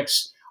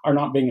subjects are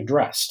not being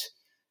addressed.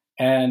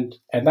 And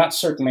that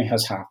certainly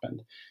has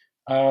happened.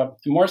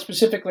 More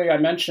specifically, I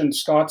mentioned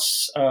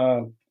Scott's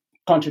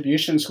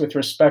contributions with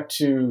respect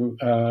to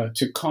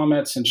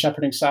comets and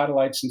shepherding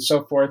satellites and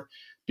so forth.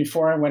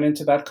 Before I went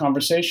into that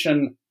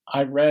conversation,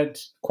 I read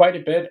quite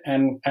a bit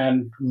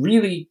and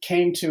really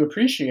came to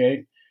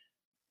appreciate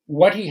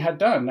what he had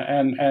done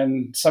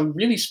and some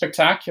really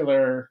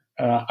spectacular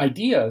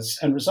ideas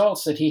and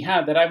results that he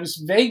had that I was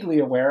vaguely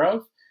aware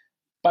of,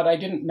 but I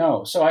didn't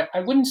know. So I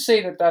wouldn't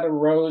say that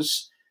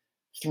arose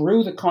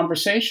through the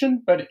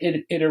conversation, but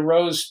it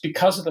arose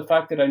because of the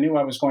fact that I knew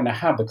I was going to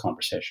have the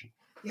conversation.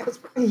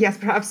 Yes,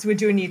 perhaps we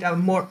do need a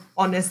more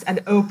honest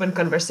and open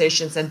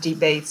conversations and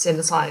debates in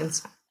the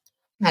science.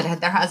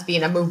 And there has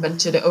been a movement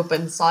to the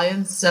open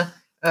science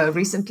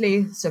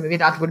recently, so maybe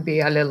that would be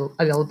a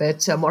little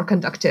bit more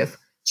conducive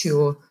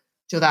to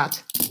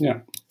that. Yeah.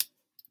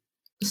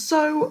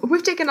 So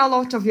we've taken a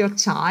lot of your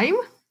time,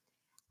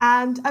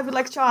 and I would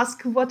like to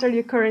ask, what are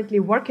you currently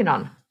working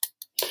on?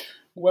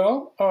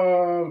 Well,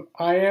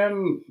 I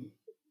am.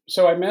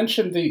 So I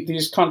mentioned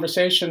these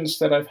conversations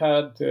that I've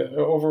had,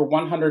 over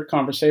 100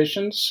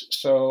 conversations.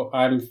 So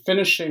I'm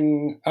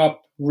finishing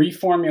up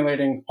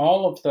reformulating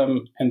all of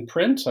them in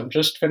print. I'm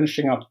just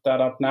finishing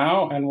that up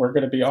now, and we're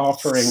going to be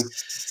offering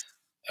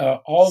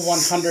all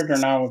 100 are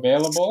now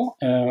available,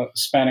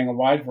 spanning a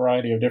wide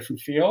variety of different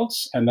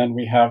fields. And then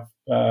we have,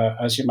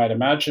 as you might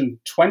imagine,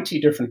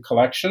 20 different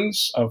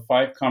collections of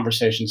 5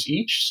 conversations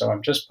each. So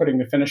I'm just putting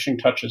the finishing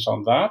touches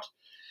on that.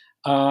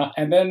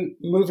 And then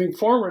moving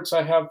forwards,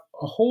 I have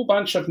a whole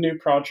bunch of new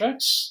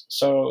projects.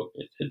 So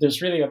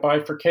there's really a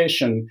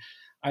bifurcation.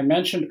 I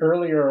mentioned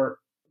earlier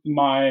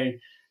my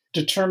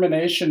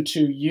determination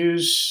to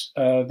use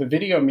the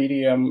video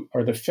medium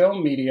or the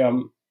film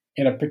medium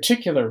in a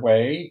particular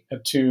way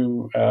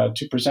to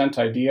present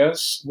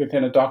ideas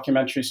within a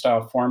documentary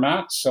style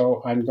format.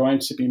 So I'm going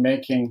to be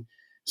making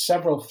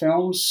several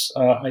films,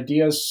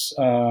 ideas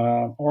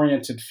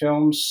oriented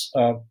films,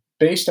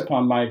 based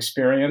upon my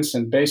experience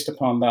and based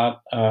upon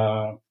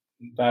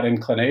that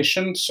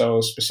inclination. So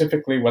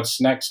specifically,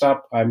 what's next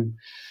up,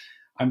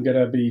 I'm going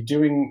to be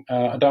doing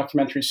a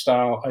documentary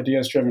style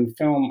ideas driven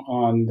film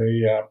on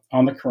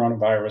the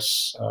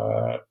coronavirus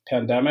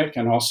pandemic,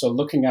 and also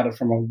looking at it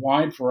from a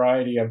wide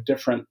variety of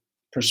different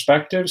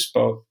perspectives,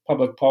 both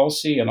public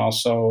policy and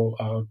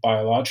also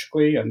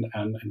biologically and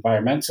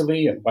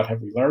environmentally, and what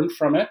have we learned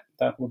from it.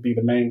 That will be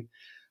the main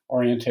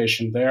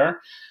orientation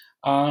there.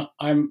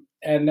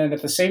 And then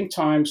at the same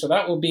time, so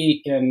that will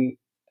be in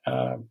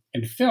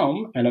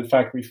film. And in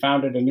fact, we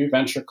founded a new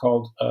venture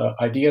called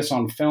Ideas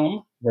on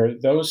Film, where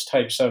those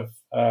types of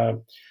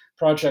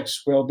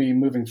projects will be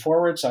moving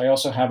forwards. I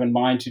also have in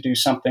mind to do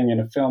something in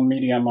a film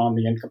medium on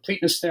the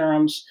incompleteness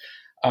theorems.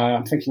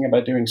 I'm thinking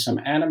about doing some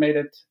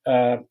animated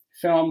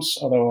films,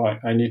 although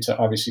I need to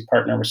obviously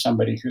partner with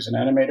somebody who's an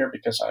animator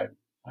because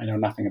I know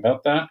nothing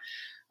about that.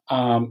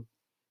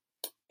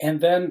 And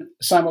then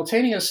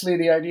simultaneously,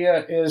 the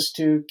idea is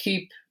to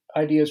keep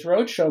Ideas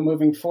Roadshow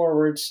moving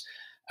forwards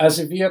as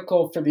a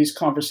vehicle for these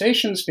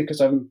conversations, because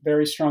I'm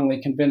very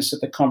strongly convinced that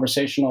the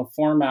conversational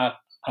format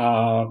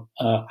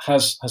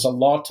has a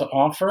lot to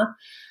offer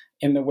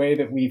in the way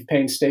that we've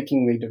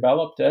painstakingly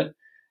developed it.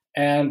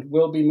 And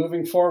we'll be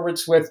moving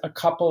forwards with a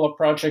couple of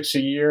projects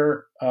a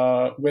year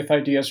with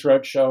Ideas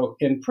Roadshow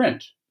in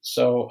print.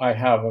 So I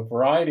have a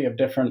variety of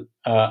different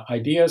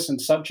ideas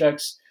and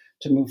subjects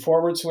to move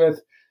forwards with.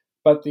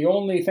 But the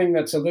only thing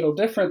that's a little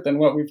different than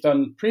what we've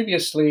done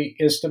previously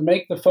is to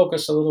make the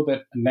focus a little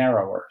bit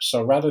narrower.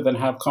 So rather than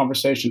have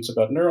conversations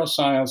about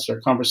neuroscience or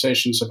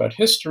conversations about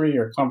history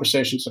or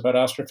conversations about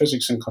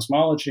astrophysics and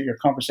cosmology or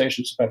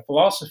conversations about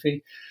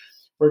philosophy,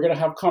 we're going to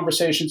have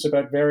conversations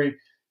about very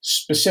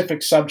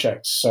specific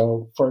subjects.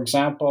 So, for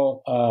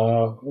example,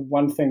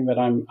 one thing that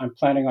I'm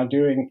planning on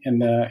doing in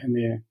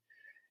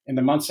in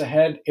the months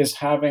ahead is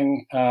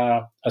having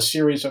a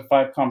series of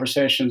 5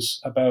 conversations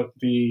about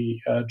the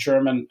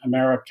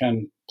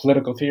German-American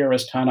political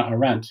theorist Hannah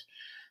Arendt.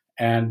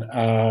 And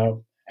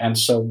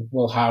so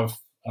we'll have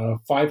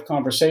 5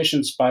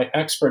 conversations by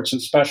experts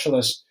and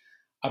specialists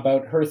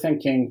about her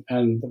thinking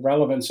and the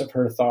relevance of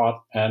her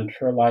thought and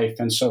her life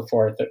and so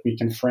forth that we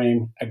can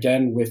frame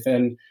again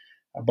within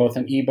both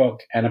an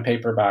ebook and a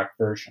paperback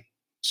version.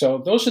 So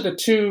those are the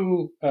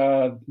 2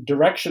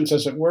 directions,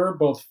 as it were,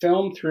 both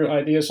film through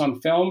Ideas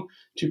on Film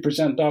to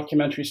present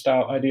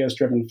documentary-style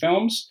ideas-driven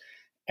films,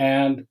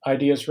 and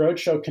Ideas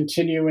Roadshow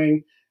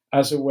continuing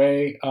as a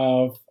way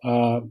of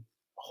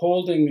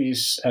holding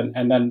these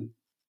and then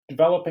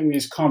developing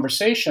these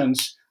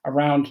conversations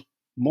around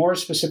more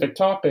specific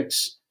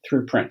topics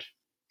through print.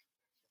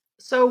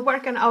 So where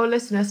can our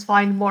listeners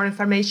find more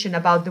information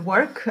about the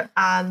work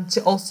and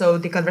also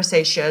the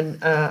conversations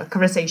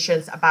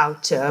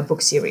about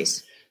book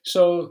series?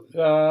 So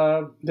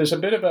there's a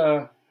bit of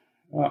a,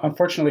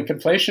 unfortunately,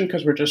 conflation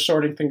because we're just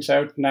sorting things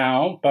out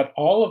now. But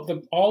all of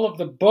the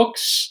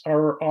books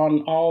are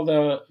on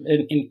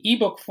in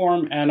ebook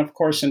form, and of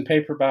course in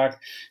paperback.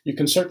 You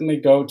can certainly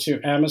go to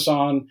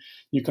Amazon.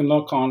 You can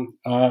look on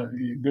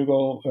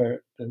Google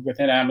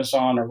within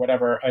Amazon or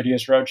whatever,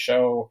 Ideas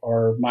Roadshow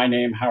or my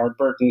name, Howard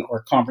Burton,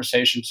 or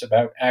Conversations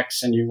About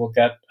X, and you will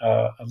get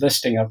a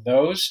listing of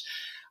those.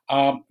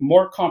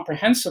 More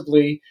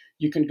comprehensively,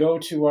 you can go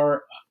to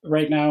our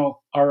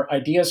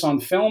Ideas on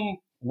Film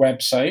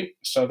website.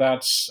 So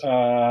that's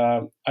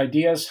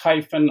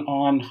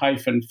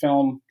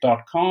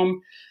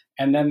ideas-on-film.com.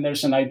 And then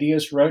there's an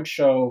Ideas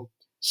Roadshow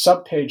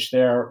subpage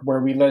there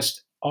where we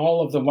list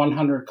all of the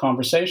 100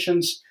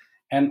 conversations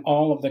and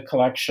all of the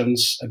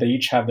collections. They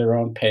each have their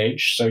own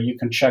page, so you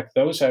can check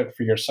those out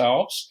for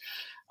yourselves.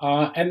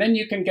 And then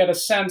you can get a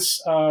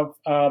sense of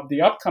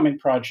the upcoming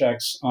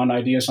projects on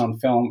Ideas on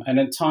Film. And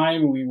in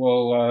time, we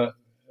will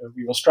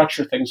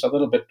structure things a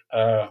little bit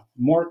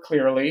more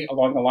clearly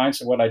along the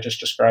lines of what I just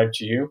described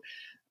to you.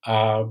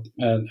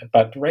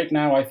 But right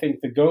now, I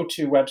think the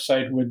go-to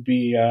website would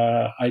be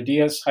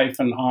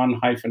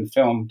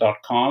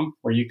ideas-on-film.com,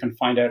 where you can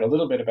find out a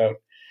little bit about,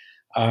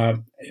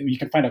 you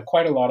can find out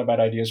quite a lot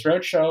about Ideas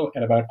Roadshow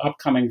and about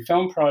upcoming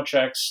film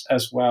projects,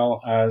 as well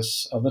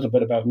as a little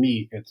bit about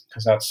me,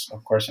 because that's,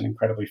 of course, an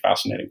incredibly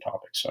fascinating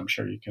topic. So I'm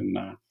sure you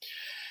can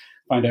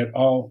find out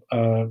all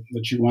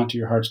that you want to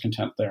your heart's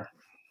content there.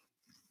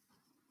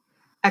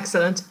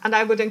 Excellent. And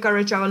I would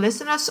encourage our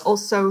listeners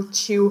also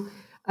to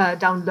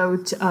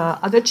download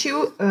other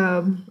 2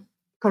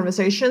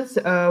 conversations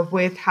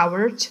with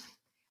Howard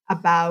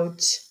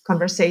about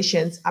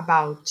conversations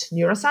about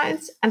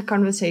neuroscience and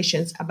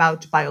conversations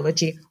about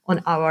biology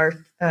on our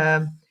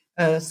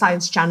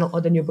science channel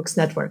on the New Books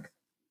Network.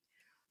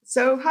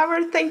 So,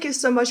 Howard, thank you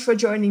so much for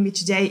joining me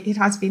today. It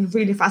has been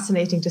really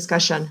fascinating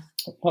discussion.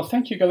 Well,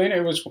 thank you, Galina.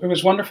 It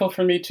was wonderful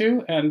for me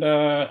too, and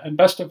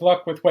best of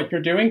luck with what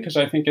you're doing, because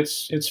I think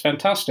it's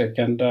fantastic,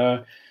 and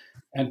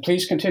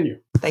please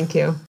continue. Thank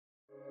you.